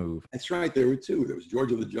a good move. that's right. There were two. There was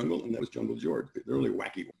George of the Jungle, and that was Jungle George. They're really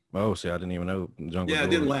wacky. Oh, see, I didn't even know Jungle. Yeah, it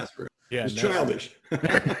George. didn't last for. Yeah, It was no. childish.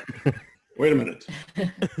 Wait a minute.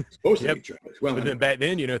 It's supposed to be childish. Well, But then back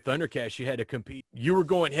then, Thundercats, you had to compete. You were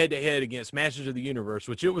going head-to-head against Masters of the Universe,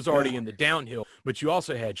 which it was already in the downhill, but you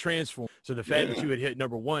also had Transform. So the fact that you had hit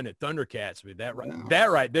 #1 at Thundercats, I mean, that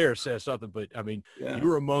right there says something. But, I mean, you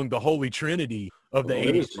were among the holy trinity of the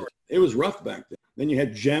 80s. It was rough back then. Then you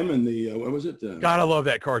had Gem and the, what was it? God, I love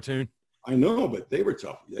that cartoon. I know, but they were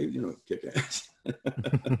tough. They, kick ass.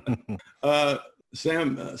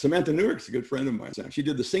 Samantha Newark's a good friend of mine. She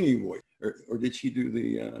did the singing voice, or did she do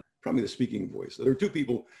the probably the speaking voice? There were two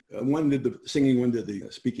people. One did the singing, one did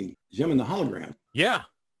the speaking. Jim and the hologram. Yeah.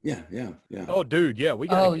 Yeah. Oh, dude, yeah, we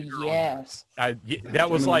got. Oh, yes. That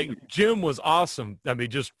was like Jim was awesome. I mean,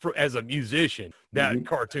 just as a musician, that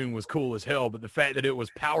cartoon was cool as hell. But the fact that it was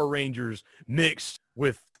Power Rangers mixed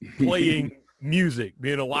with playing music,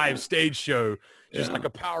 being a live stage show, just like a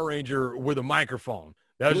Power Ranger with a microphone.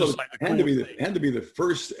 That was just like the coolest thing. It had to be the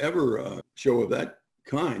first ever show of that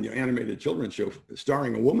kind, animated children's show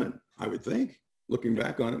starring a woman, I would think. Looking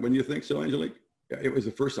back on it, wouldn't you think so, Angelique? Yeah, it was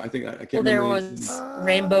the first. I think I can't Well, remember. there was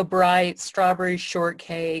Rainbow Bright, Strawberry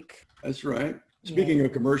Shortcake. That's right. Speaking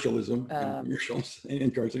of commercialism, and commercials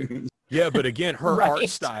and cartoons. Yeah, but again, her Right. art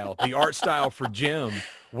style, the art style for Jim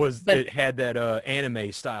it had that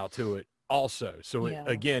anime style to it also. So Yeah.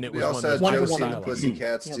 it We was also had one of Josie the and the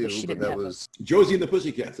Pussycats Yeah, too, but she but didn't that have was Josie and the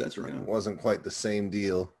Pussycats. That's right. wasn't quite the same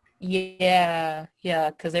deal. Yeah,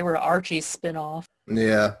 because they were Archie's spinoff.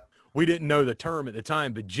 Yeah. We didn't know the term at the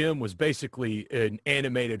time, but Jim was basically an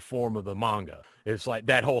animated form of the manga. It's like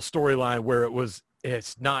that whole storyline where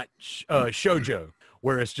it's not shoujo,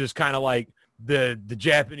 where it's just kind of like the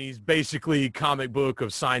Japanese basically comic book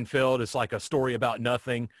of Seinfeld. It's like a story about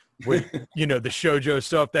nothing with, the shoujo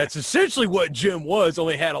stuff. That's essentially what Jim was,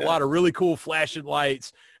 only had a lot of really cool flashing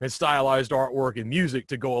lights and stylized artwork and music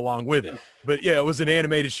to go along with it. But yeah, it was an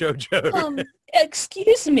animated shoujo.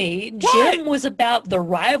 Excuse me, What? Jim was about the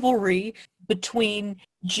rivalry between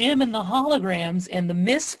Jim and the Holograms and the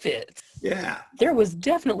Misfits. Yeah. There was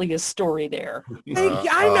definitely a story there.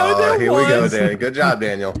 I know there Here was. we go, Dan. Good job,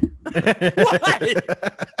 Daniel. What?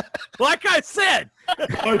 Like I said.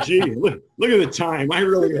 Oh, gee, look at the time. I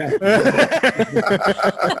really have.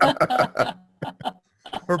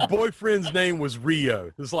 Her boyfriend's name was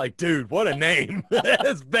Rio. It's like, dude, what a name.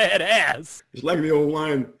 That's badass. It's like the old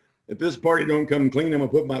line, if this party don't come clean, I'm going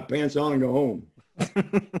to put my pants on and go home.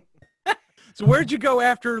 So where'd you go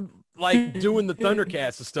after, like, doing the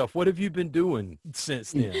Thundercats and stuff? What have you been doing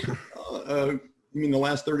since then? You mean the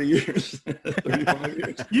last 30 years? 35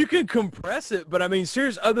 years? You can compress it, but I mean,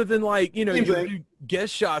 seriously, other than like, you Same do thing.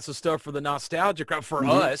 guest shots and stuff for the nostalgia crowd for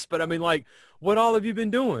us, but I mean, like, what all have you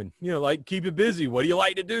been doing? Like, keep it busy. What do you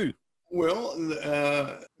like to do? Well,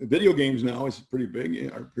 video games now is pretty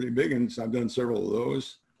big, and so I've done several of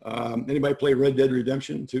those. Anybody play Red Dead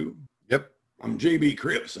Redemption 2? Yep. I'm JB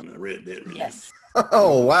Cripps on the Red Dead Redemption. Yes.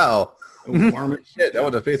 Oh, wow. Varmint. Shit, that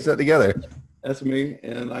would have faced that together. That's me,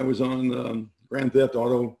 and I was on Grand Theft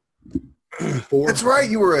Auto 4. That's right.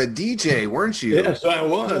 You were a DJ, weren't you? Yes, I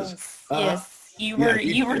was. Yes. You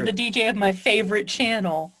yeah, were the DJ of my favorite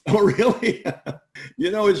channel. Oh, really?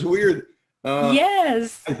 It's weird.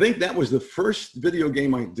 Yes. I think that was the first video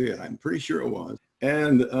game I did. I'm pretty sure it was.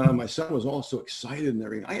 And my son was all so excited and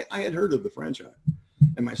everything. I had heard of the franchise.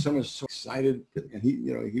 And my son was so excited. And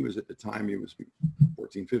he was at the time, he was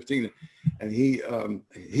 14, 15. And he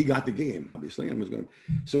got the game, obviously, and was going to.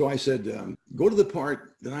 So I said, go to the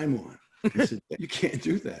part that I'm on. He said, you can't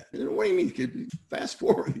do that. I said, what do you mean? You could fast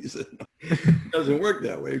forward. He said, no, it doesn't work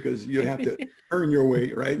that way because you have to earn your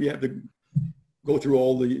way, right? You have to go through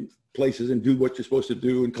all the places and do what you're supposed to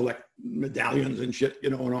do and collect medallions and shit,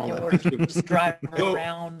 and all that. Or just drive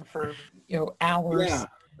around for, hours.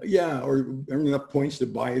 Yeah, or earn enough points to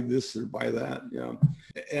buy this or buy that,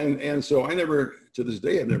 And so I never, to this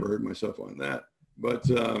day, I've never heard myself on that. But,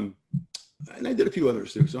 and I did a few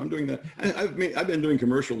others too. So I'm doing that. I've been doing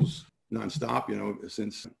commercials nonstop,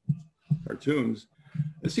 since cartoons.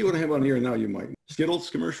 Let's see what I have on here now. You might Skittles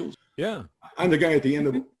commercials. Yeah. I'm the guy at the end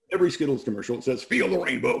of every Skittles commercial. It says, "Feel the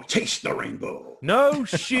rainbow, taste the rainbow." No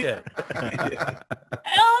shit.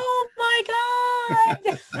 Oh my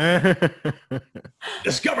God.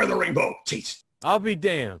 Discover the rainbow, taste. I'll be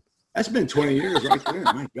damned. That's been 20 years right there.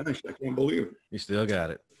 My gosh, I can't believe it. You still got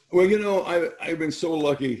it. Well, I've been so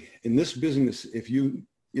lucky in this business. If you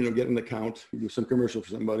get an account, you do some commercial for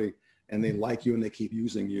somebody, and they like you and they keep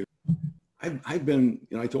using you. I've been,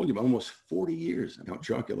 I told you, about almost 40 years on Count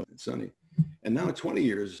Chocula and Sonny, and now 20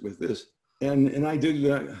 years with this. And I did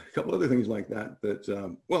a couple other things like that.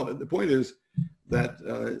 Well, the point is that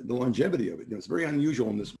the longevity of it, it's very unusual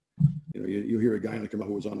in this. You hear a guy on the commercial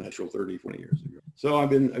who was on that show 30, 40 years ago. So I've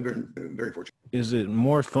been very fortunate. Is it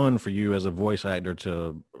more fun for you as a voice actor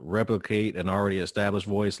to replicate an already established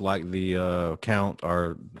voice like the Count,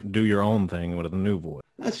 or do your own thing with a new voice?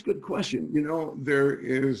 That's a good question. There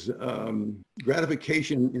is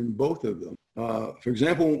gratification in both of them. For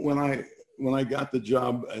example, when I got the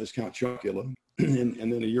job as Count Chocula, and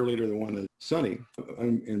then a year later the one as Sonny,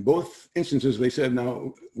 in both instances they said,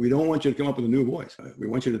 "Now we don't want you to come up with a new voice. We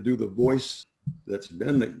want you to do the voice that's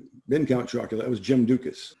been Count Chocula." That was Jim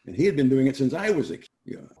Dukas, and he had been doing it since I was a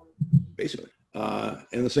kid, basically.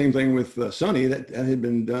 And the same thing with Sonny. That had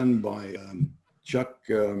been done by Chuck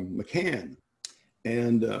McCann,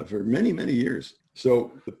 and for many, many years.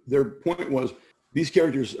 So their point was, these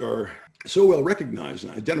characters are so well recognized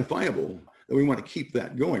and identifiable that we want to keep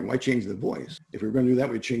that going. Why change the voice? If we were going to do that,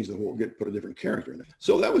 we'd change the whole, put a different character in it.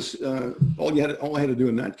 So that was all I had to do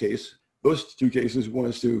in that case. Those two cases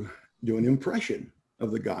was to do an impression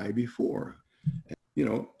of the guy before. And,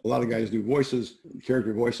 a lot of guys do voices,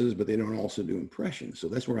 character voices, but they don't also do impressions. So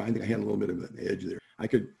that's where I think I had a little bit of an edge there. I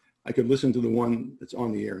could listen to the one that's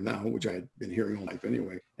on the air now, which I had been hearing all life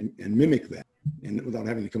anyway, and mimic that, and without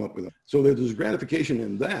having to come up with it. So there's gratification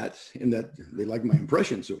in that they like my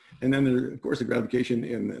impression. So, and then there's, of course, the gratification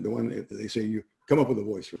in the one that they say you come up with a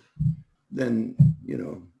voice for. Then,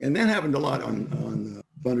 and that happened a lot on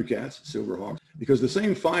Thundercats, Silverhawks, because the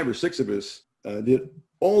same 5 or 6 of us did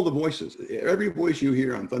all the voices. Every voice you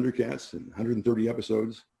hear on Thundercats in 130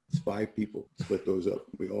 episodes, it's 5 people. Split those up.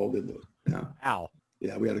 We all did those. Yeah. Ow.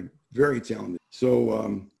 Yeah, we had a very talented.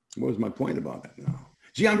 So what was my point about that now?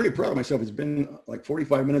 Gee, I'm very proud of myself. It's been like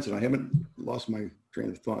 45 minutes and I haven't lost my train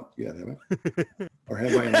of thought yet, have I? Or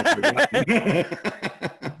have I?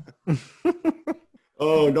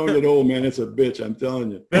 Oh, don't get old, man. It's a bitch, I'm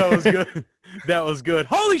telling you. That was good. That was good.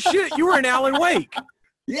 Holy shit, you were in Alan Wake.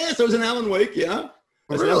 Yes, I was in Alan Wake, yeah.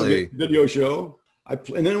 Really? Video show.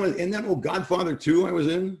 And then in that old Godfather 2 I was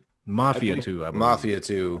in. Mafia 2. Mafia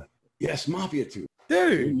 2. Yes, Mafia 2.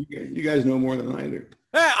 Dude. You guys know more than I do.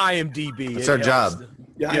 IMDb. It's our job.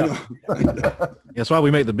 Yeah, I know. That's why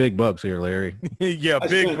we make the big bucks here, Larry. Yeah,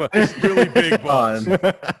 big bucks. Really big bucks.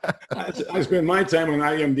 I spend my time on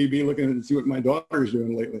IMDb looking and see what my daughter's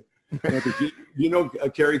doing lately. You know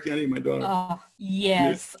Carrie Kenney, my daughter?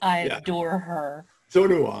 Yes, I adore her. So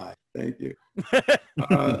do I. Thank you.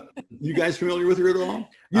 You guys familiar with her at all?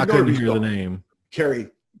 I couldn't hear the name.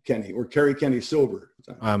 Carrie Kenney, or Carrie Kenney Silver.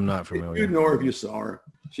 I'm not familiar. You'd know her if you saw her.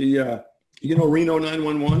 She, Reno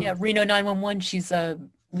 911? Yeah, Reno 911. She's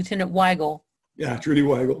Lieutenant Weigel. Yeah, Trudy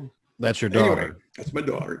Weigel. That's your daughter. Anyway, that's my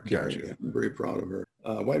daughter, Carrie. Gotcha. I'm very proud of her.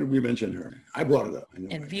 Why did we mention her? I brought it up. I know.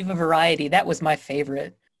 And Viva Variety. That was my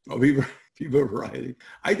favorite. Oh, Viva Variety.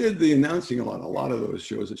 I did the announcing a lot of those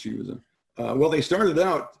shows that she was in. Well, they started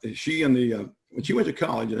out, she and when she went to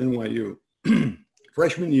college at NYU,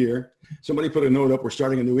 freshman year, somebody put a note up, we're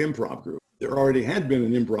starting a new improv group. There already had been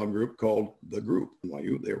an improv group called The Group,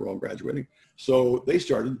 NYU. They were all graduating. So they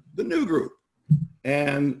started the new group.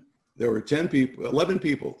 And there were 11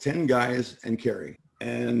 people, 10 guys and Carrie.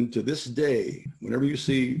 And to this day, whenever you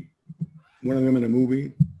see one of them in a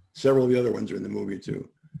movie, several of the other ones are in the movie too.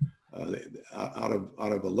 Out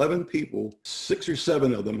of 11 people, 6 or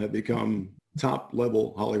 7 of them have become top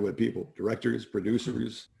level Hollywood people, directors,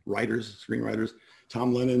 producers, writers, screenwriters.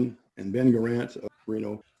 Tom Lennon and Ben Garant of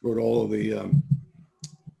Reno wrote all of the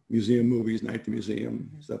museum movies, Night at the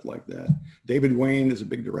Museum, stuff like that. David Wayne is a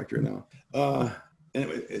big director now. And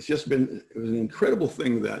it's just been, it was an incredible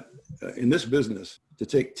thing that in this business to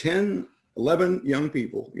take 10, 11 young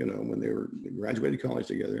people, you know, when they graduated college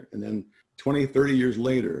together, and then 20, 30 years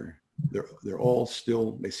later, they're all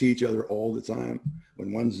still, they see each other all the time.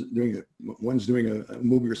 When one's doing a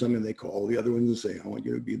movie or something, they call the other ones and say, I want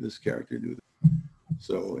you to be this character, do that.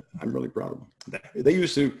 So I'm really proud of them. They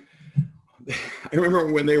used to, I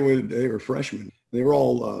remember when they were freshmen, they were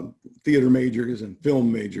all theater majors and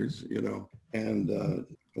film majors, you know, and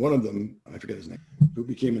one of them, I forget his name, who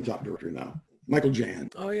became a top director now, Michael Jan.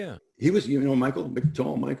 Oh, yeah. He was, you know, Michael, big,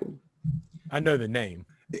 tall Michael. I know the name.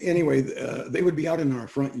 Anyway, they would be out in our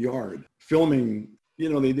front yard filming, you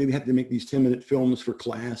know, they had to make these 10-minute films for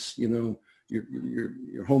class, you know,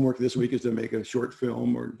 your homework this week is to make a short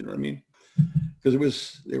film, or, you know what I mean?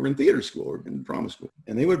 Because they were in theater school or in drama school,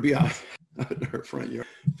 and they would be out in our front yard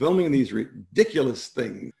filming these ridiculous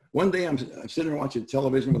things. One day I'm sitting there watching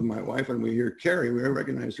television with my wife, and we hear Carrie, we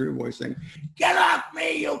recognize her voice saying, "Get off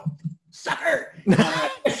me, you sucker."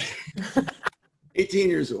 18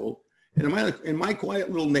 years old. And in my quiet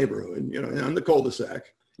little neighborhood, you know, on the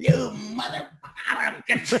cul-de-sac, "You mother."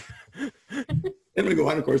 And we go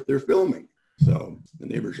out, of course, they're filming. So the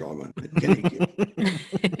neighbors are all going, "The Kenney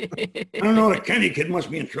kid." I don't know, the Kenney kid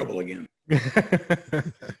must be in trouble again.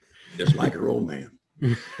 Just like her old man.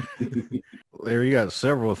 Larry, you got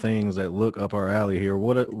several things that look up our alley here.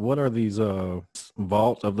 What are these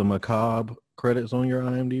Vault of the Macabre credits on your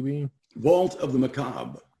IMDb? Vault of the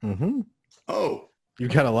Macabre. Mm-hmm. Oh. You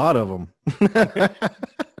got a lot of them.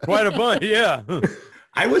 Quite a bunch, yeah.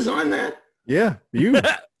 I was on that? Yeah, you.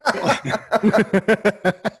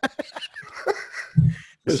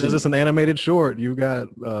 It says it's an animated short. You got,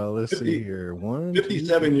 let's see here,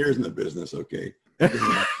 57 years in the business, okay.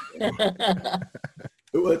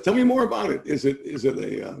 Tell me more about it. Is it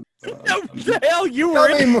a... the hell you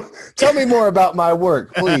were Tell me more about my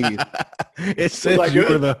work, please. It says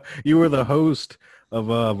you were the host of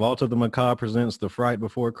Vault of the Macabre presents The Fright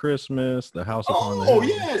Before Christmas, The House Upon the Hill. Oh,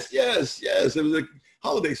 yes. It was a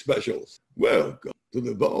holiday specials. Welcome to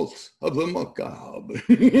the Vault of the Macabre.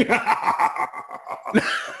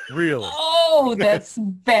 Really? Oh, that's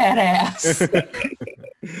badass.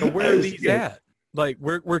 So where are these at? Like,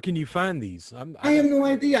 where can you find these? I have no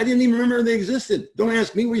idea. I didn't even remember they existed. Don't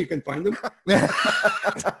ask me where you can find them. He's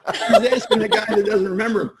asking the guy that doesn't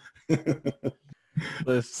remember them.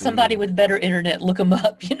 Somebody with better internet, look them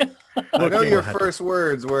up, you know. I know your first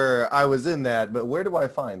words were, "I was in that," but where do I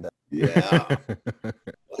find that? Yeah. Well,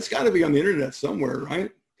 it's got to be on the internet somewhere,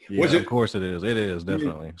 right? Yeah, of course it is. It is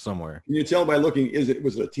definitely somewhere. Can you tell by looking,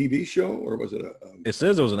 was it a TV show or was it a... It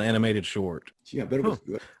says it was an animated short. Yeah, I bet it was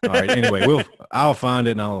good. All right, anyway, I'll find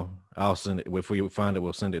it and I'll send it. If we find it,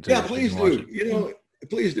 we'll send it to you. Yeah, please do. You know,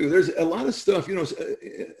 please do. There's a lot of stuff, you know,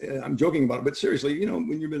 I'm joking about it, but seriously, you know,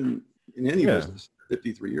 when you've been in any business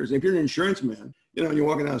 53 years, if you're an insurance man, you know, and you're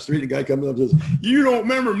walking down the street, a guy comes up and says, "You don't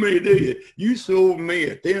remember me, do you? You sold me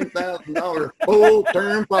a $10,000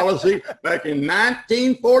 full-term policy back in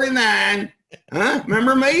 1949. Huh?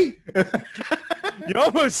 Remember me?" You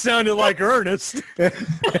almost sounded like Ernest.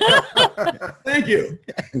 Thank you.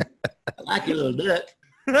 I like your little duck.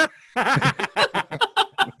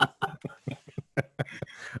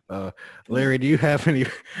 Larry, do you have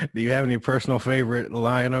any personal favorite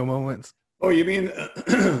Lion-O moments? Oh, you mean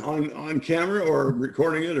on camera or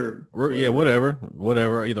recording it or? Yeah, whatever,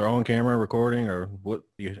 either on camera, recording, or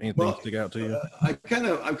anything stick out to you? I'm kind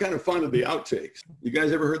of fond of the outtakes. You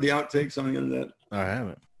guys ever heard the outtakes on the internet? I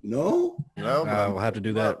haven't. No? No, We'll have to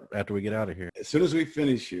do that after we get out of here. As soon as we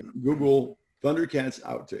finish here, Google Thundercats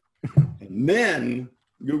outtakes, and then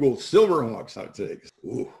Google Silverhawks outtakes.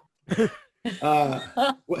 Ooh.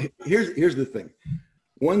 Well, here's the thing.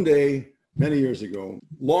 One day, many years ago,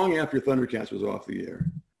 long after Thundercats was off the air,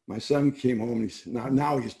 my son came home and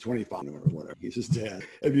now he's 25 or whatever. He says, "Dad,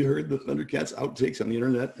 have you heard the Thundercats outtakes on the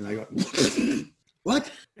internet?" And I go, "What?"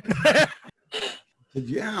 I said,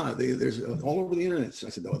 "Yeah, there's all over the internet." So I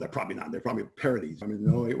said, "No, they're probably not. They're probably parodies." I mean,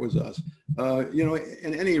 no, it was us. You know,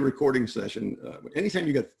 in any recording session, anytime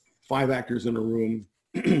you got 5 actors in a room,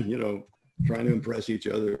 you know, trying to impress each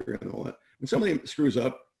other and all that, when somebody screws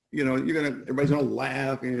up, you know, everybody's gonna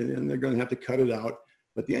laugh and they're gonna have to cut it out.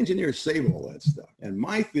 But the engineers save all that stuff. And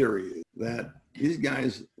my theory is that these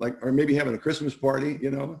guys are maybe having a Christmas party,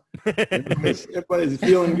 you know, everybody's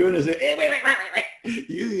feeling good and say, "Hey,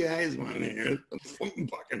 you guys want to hear something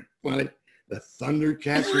fucking funny?" The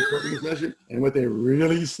Thundercats recording session, and what they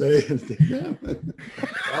really say is,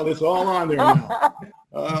 "Well, it's all on there now."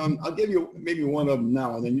 I'll give you maybe one of them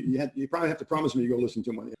now, and then you probably have to promise me you go listen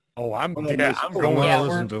to one. Oh, I'm One going of them to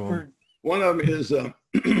listen to them. One of them is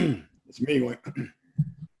it's me going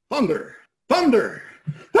thunder.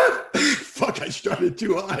 Fuck! I started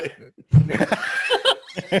too high.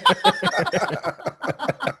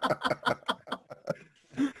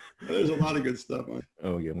 There's a lot of good stuff on it.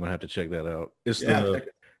 Oh yeah, I'm gonna have to check that out. It's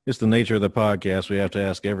the nature of the podcast. We have to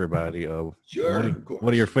ask everybody. Sure.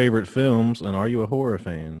 What are your favorite films, and are you a horror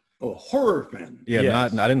fan? Oh, horror fan. Yeah,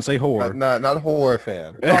 Yes. I didn't say horror. Not a horror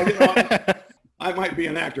fan. Well, I might be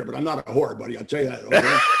an actor, but I'm not a horror, buddy. I'll tell you that.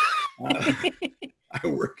 Okay? I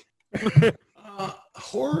work.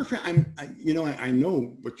 Horror fan. I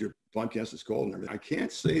know what your podcast is called and everything. I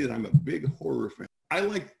can't say that I'm a big horror fan. I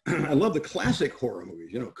love the classic horror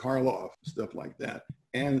movies. Karloff, stuff like that.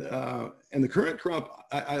 And the current crop,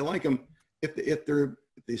 I like them if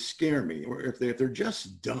they scare me, or if they're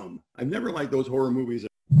just dumb. I've never liked those horror movies.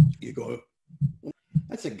 You go,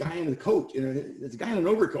 that's a guy in a coat. It's a guy in an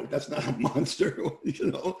overcoat. That's not a monster.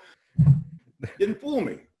 Didn't fool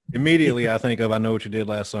me. Immediately, I think of I Know What You Did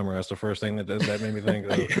Last Summer. That's the first thing that made me think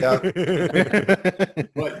of.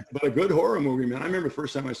 But a good horror movie, man. I remember the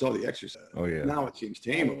first time I saw The Exorcist. Oh yeah. Now it seems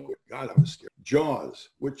tame. Of course. God, I was scared. Jaws,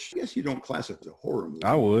 which I guess you don't classify as a horror movie.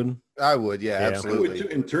 I would. Yeah, I would absolutely. too,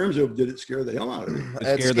 in terms of did it scare the hell out of me?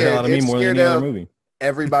 It scared the hell out of me more than any other movie.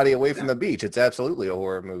 Everybody away from the beach. It's absolutely a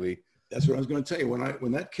horror movie. That's what I was going to tell you.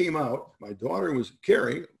 When that came out, my daughter was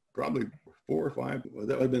Carrie, probably 4 or 5. Well,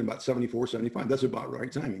 that would have been about 74, 75. That's about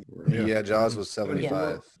right timing. Yeah, Jaws was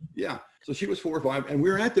 75. Yeah. So she was 4 or 5, and we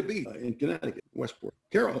were at the beach in Connecticut, Westport.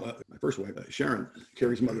 Carol, my first wife, Sharon,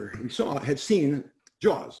 Carrie's mother, had seen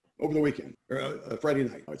Jaws over the weekend, Friday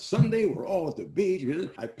night. It's Sunday, we're all at the beach.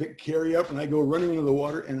 I picked Carrie up and I go running into the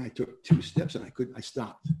water, and I took 2 steps and I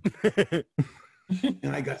stopped.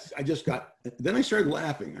 And then I started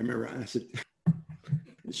laughing. I remember, and I said,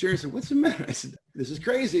 Sharon said, "What's the matter?" I said, "This is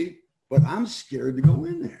crazy, but I'm scared to go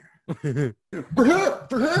in there." For her,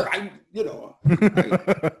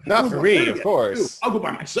 Not for me, of course. I'll go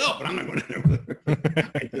by myself, but I'm not going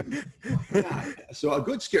to. So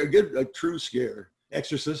a true scare.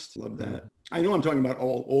 Exorcist, love that. I know I'm talking about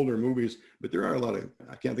all older movies, but there are a lot of,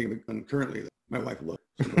 I can't think of them currently, that my wife loves.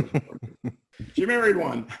 She married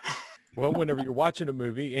one. Well, whenever you're watching a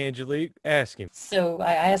movie, Angelique, ask him. So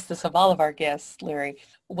I asked this of all of our guests, Larry.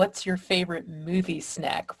 What's your favorite movie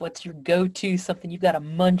snack? What's your go-to, something you've got to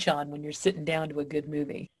munch on when you're sitting down to a good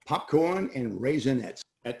movie? Popcorn and Raisinets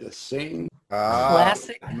at the same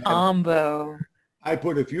classic combo. I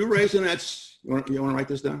put a few Raisinets. You want to write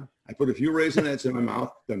this down? I put a few Raisinets in my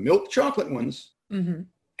mouth, the milk chocolate ones, and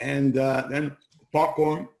then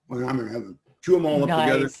popcorn when I'm having them. Chew them all up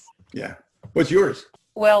together. Yeah. What's yours?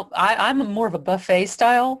 Well, I'm more of a buffet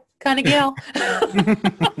style kind of gal.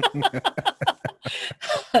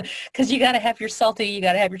 Because you got to have your salty, you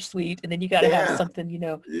got to have your sweet, and then you got to have something,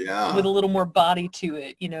 with a little more body to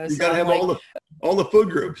it, You got to have all the food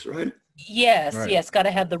groups, right? Yes, right. Yes. Got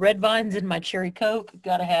to have the red vines in my cherry Coke.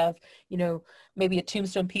 Got to have, maybe a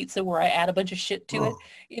Tombstone pizza where I add a bunch of shit to it.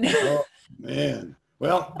 Oh, man.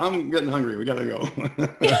 Well, I'm getting hungry. We got to go.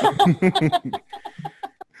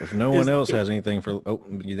 If no one else has anything for,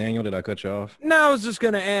 Daniel, did I cut you off? No, I was just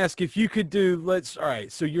going to ask if you could do, all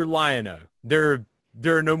right, so you're Lion-O. There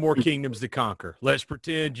are no more kingdoms to conquer. Let's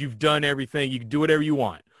pretend you've done everything. You can do whatever you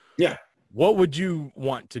want. Yeah. What would you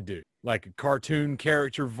want to do? Like a cartoon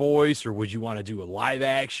character voice, or would you want to do a live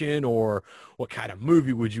action, or what kind of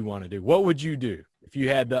movie would you want to do? What would you do if you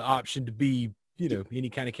had the option to be, any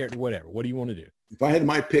kind of character, whatever? What do you want to do? If I had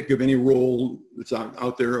my pick of any role that's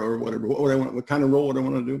out there or whatever, what kind of role would I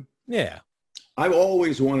want to do? Yeah. I've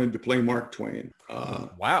always wanted to play Mark Twain.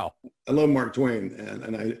 Wow. I love Mark Twain.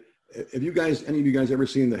 And any of you guys ever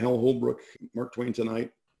seen the Hal Holbrook Mark Twain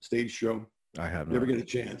Tonight stage show? I have not. Never get a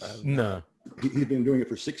chance. No. He's been doing it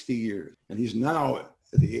for 60 years. And he's now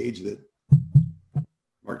at the age that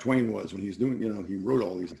Mark Twain was when he's doing, he wrote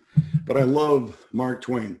all these. But I love Mark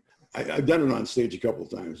Twain. I've done it on stage a couple of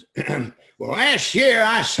times. Well, last year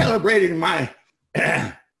I celebrated my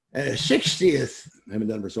 60th. I haven't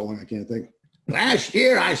done it for so long, I can't think. Last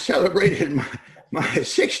year I celebrated my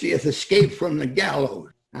 60th escape from the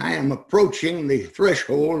gallows. I am approaching the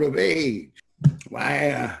threshold of age.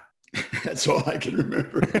 Why, that's all I can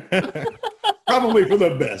remember. Probably for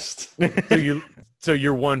the best. So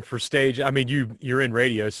you're one for stage. I mean, you're in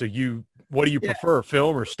radio. So what do you prefer,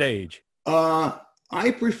 film or stage? I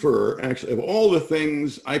prefer, actually, of all the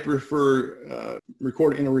things, I prefer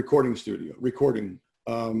recording in a recording studio. I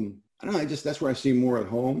don't know, that's where I see more at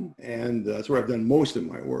home, and that's where I've done most of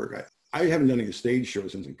my work. I haven't done any stage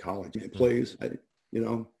shows since in college. Plays. you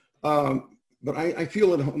know. But I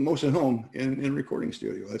feel most at home in recording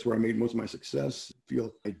studio. That's where I made most of my success.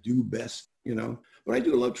 Feel I do best, you know. But I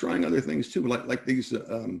do love trying other things too, like these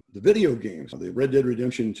the video games. The Red Dead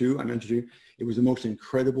Redemption 2, I mentioned to you. It was the most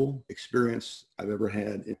incredible experience I've ever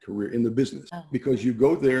had in the business. Because you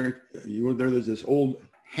go there, there's this old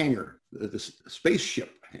hangar, this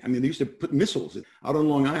spaceship. I mean, they used to put missiles out on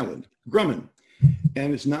Long Island, Grumman.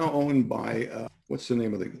 And it's now owned by, what's the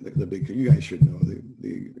name of the big, you guys should know,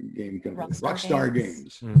 the game company, Rockstar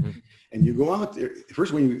Games. Mm-hmm. And you go out there,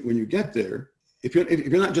 first when you get there, if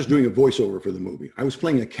you're not just doing a voiceover for the movie, I was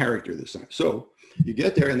playing a character this time. So you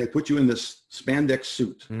get there and they put you in this spandex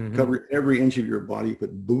suit, cover every inch of your body, you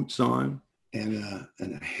put boots on and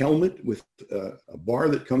a helmet with a bar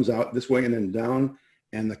that comes out this way and then down,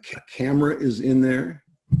 and the camera is in there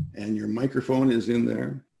and your microphone is in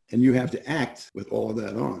there. And you have to act with all of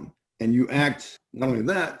that on. And you act not only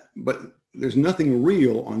that, but there's nothing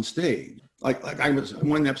real on stage. Like I was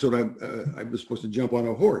one episode, I was supposed to jump on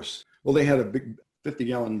a horse. Well, they had a big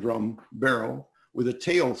 50-gallon drum barrel with a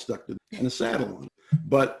tail stuck to it and a saddle on it.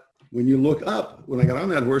 But when you look up, when I got on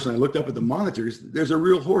that horse and I looked up at the monitors, there's a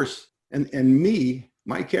real horse. And me,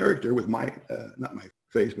 my character with my, not my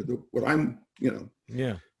face, but what I'm, you know.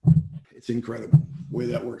 Yeah. It's incredible the way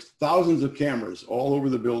that works. Thousands of cameras all over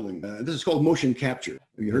the building. This is called motion capture.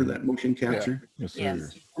 Have you heard of that, motion capture? Yeah.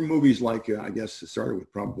 Yes. Movies like, I guess it started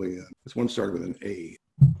with probably, this one started with an A.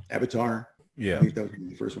 Avatar. Yeah. I think that was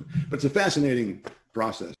the first one. But it's a fascinating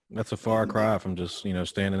process. That's a far cry from just, you know,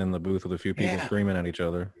 standing in the booth with a few people screaming at each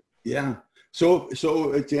other. Yeah. So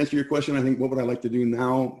to answer your question, I think what would I like to do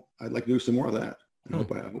now? I'd like to do some more of that. I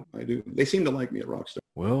hope I do. They seem to like me at Rockstar.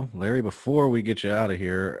 Well, Larry, before we get you out of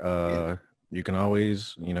here, you can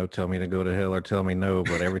always, you know, tell me to go to hell or tell me no.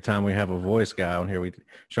 But every time we have a voice guy on here, we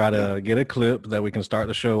try to get a clip that we can start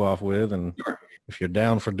the show off with. And if you're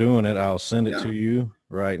down for doing it, I'll send it to you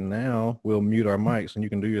right now. We'll mute our mics and you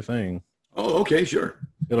can do your thing. Oh, okay, sure.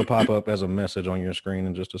 It'll pop up as a message on your screen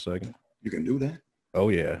in just a second. You can do that? Oh,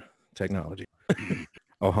 yeah. Technology.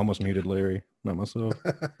 Oh, I almost muted Larry, not myself.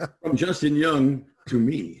 From Justin Young to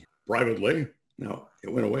me, privately. No,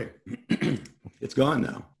 it went away. It's gone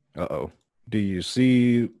now. Uh-oh. Do you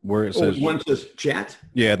see where it says? One says chat?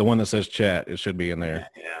 Yeah, the one that says chat. It should be in there.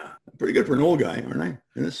 Yeah. Pretty good for an old guy, aren't I?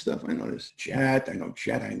 And this stuff, I know this chat. I know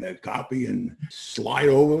chat. I know copy and slide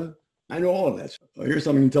over. I know all of that. Oh, here's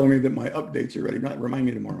something telling me that my updates are ready. Remind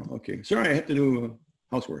me tomorrow. Okay. Sorry, I have to do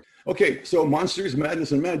housework. Okay, so Monsters,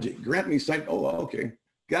 Madness, and Magic. Grant me sight. Oh, okay.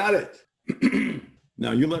 Got it.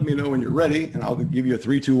 Now you let me know when you're ready, and I'll give you a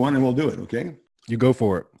 3, 2, 1, and we'll do it, okay? You go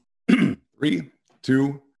for it. 3,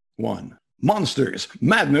 2, 1. Monsters,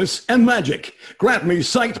 Madness, and Magic. Grant me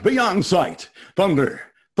sight beyond sight. Thunder,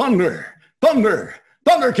 thunder, thunder,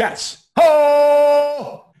 Thundercats.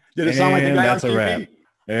 Oh! Did it sound like the guy on TV? Wrap.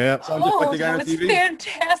 Yep. Sound just like the guy on that TV? was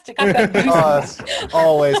fantastic. I've got goosebumps. It's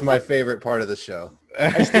always my favorite part of the show.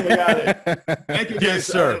 I still got it. Thank you, guys. Yes,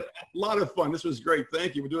 sir. A lot of fun. This was great.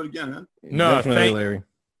 Thank you. We'll do it again, huh? No, Definitely, Larry.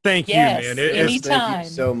 thank you, Yes, man. anytime. Thank you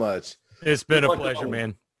so much. It's been a Good luck to pleasure, all.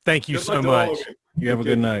 man. Thank you Good so luck to all much. of you. You have a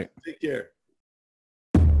good night. Take care.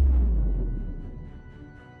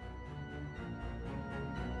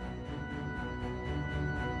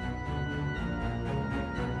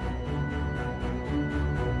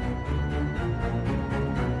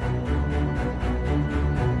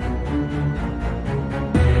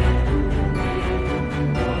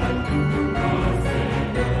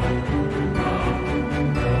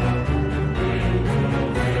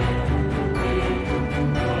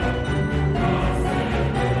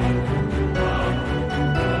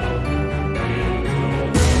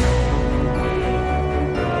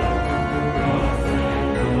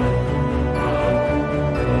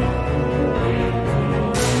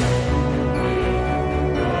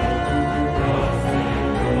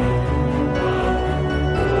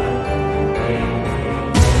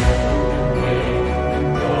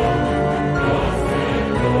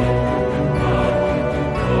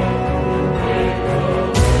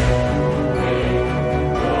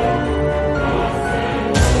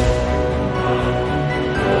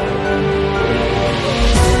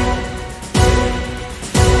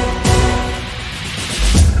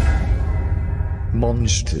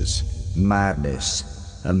 Monsters,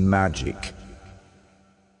 Madness, and Magic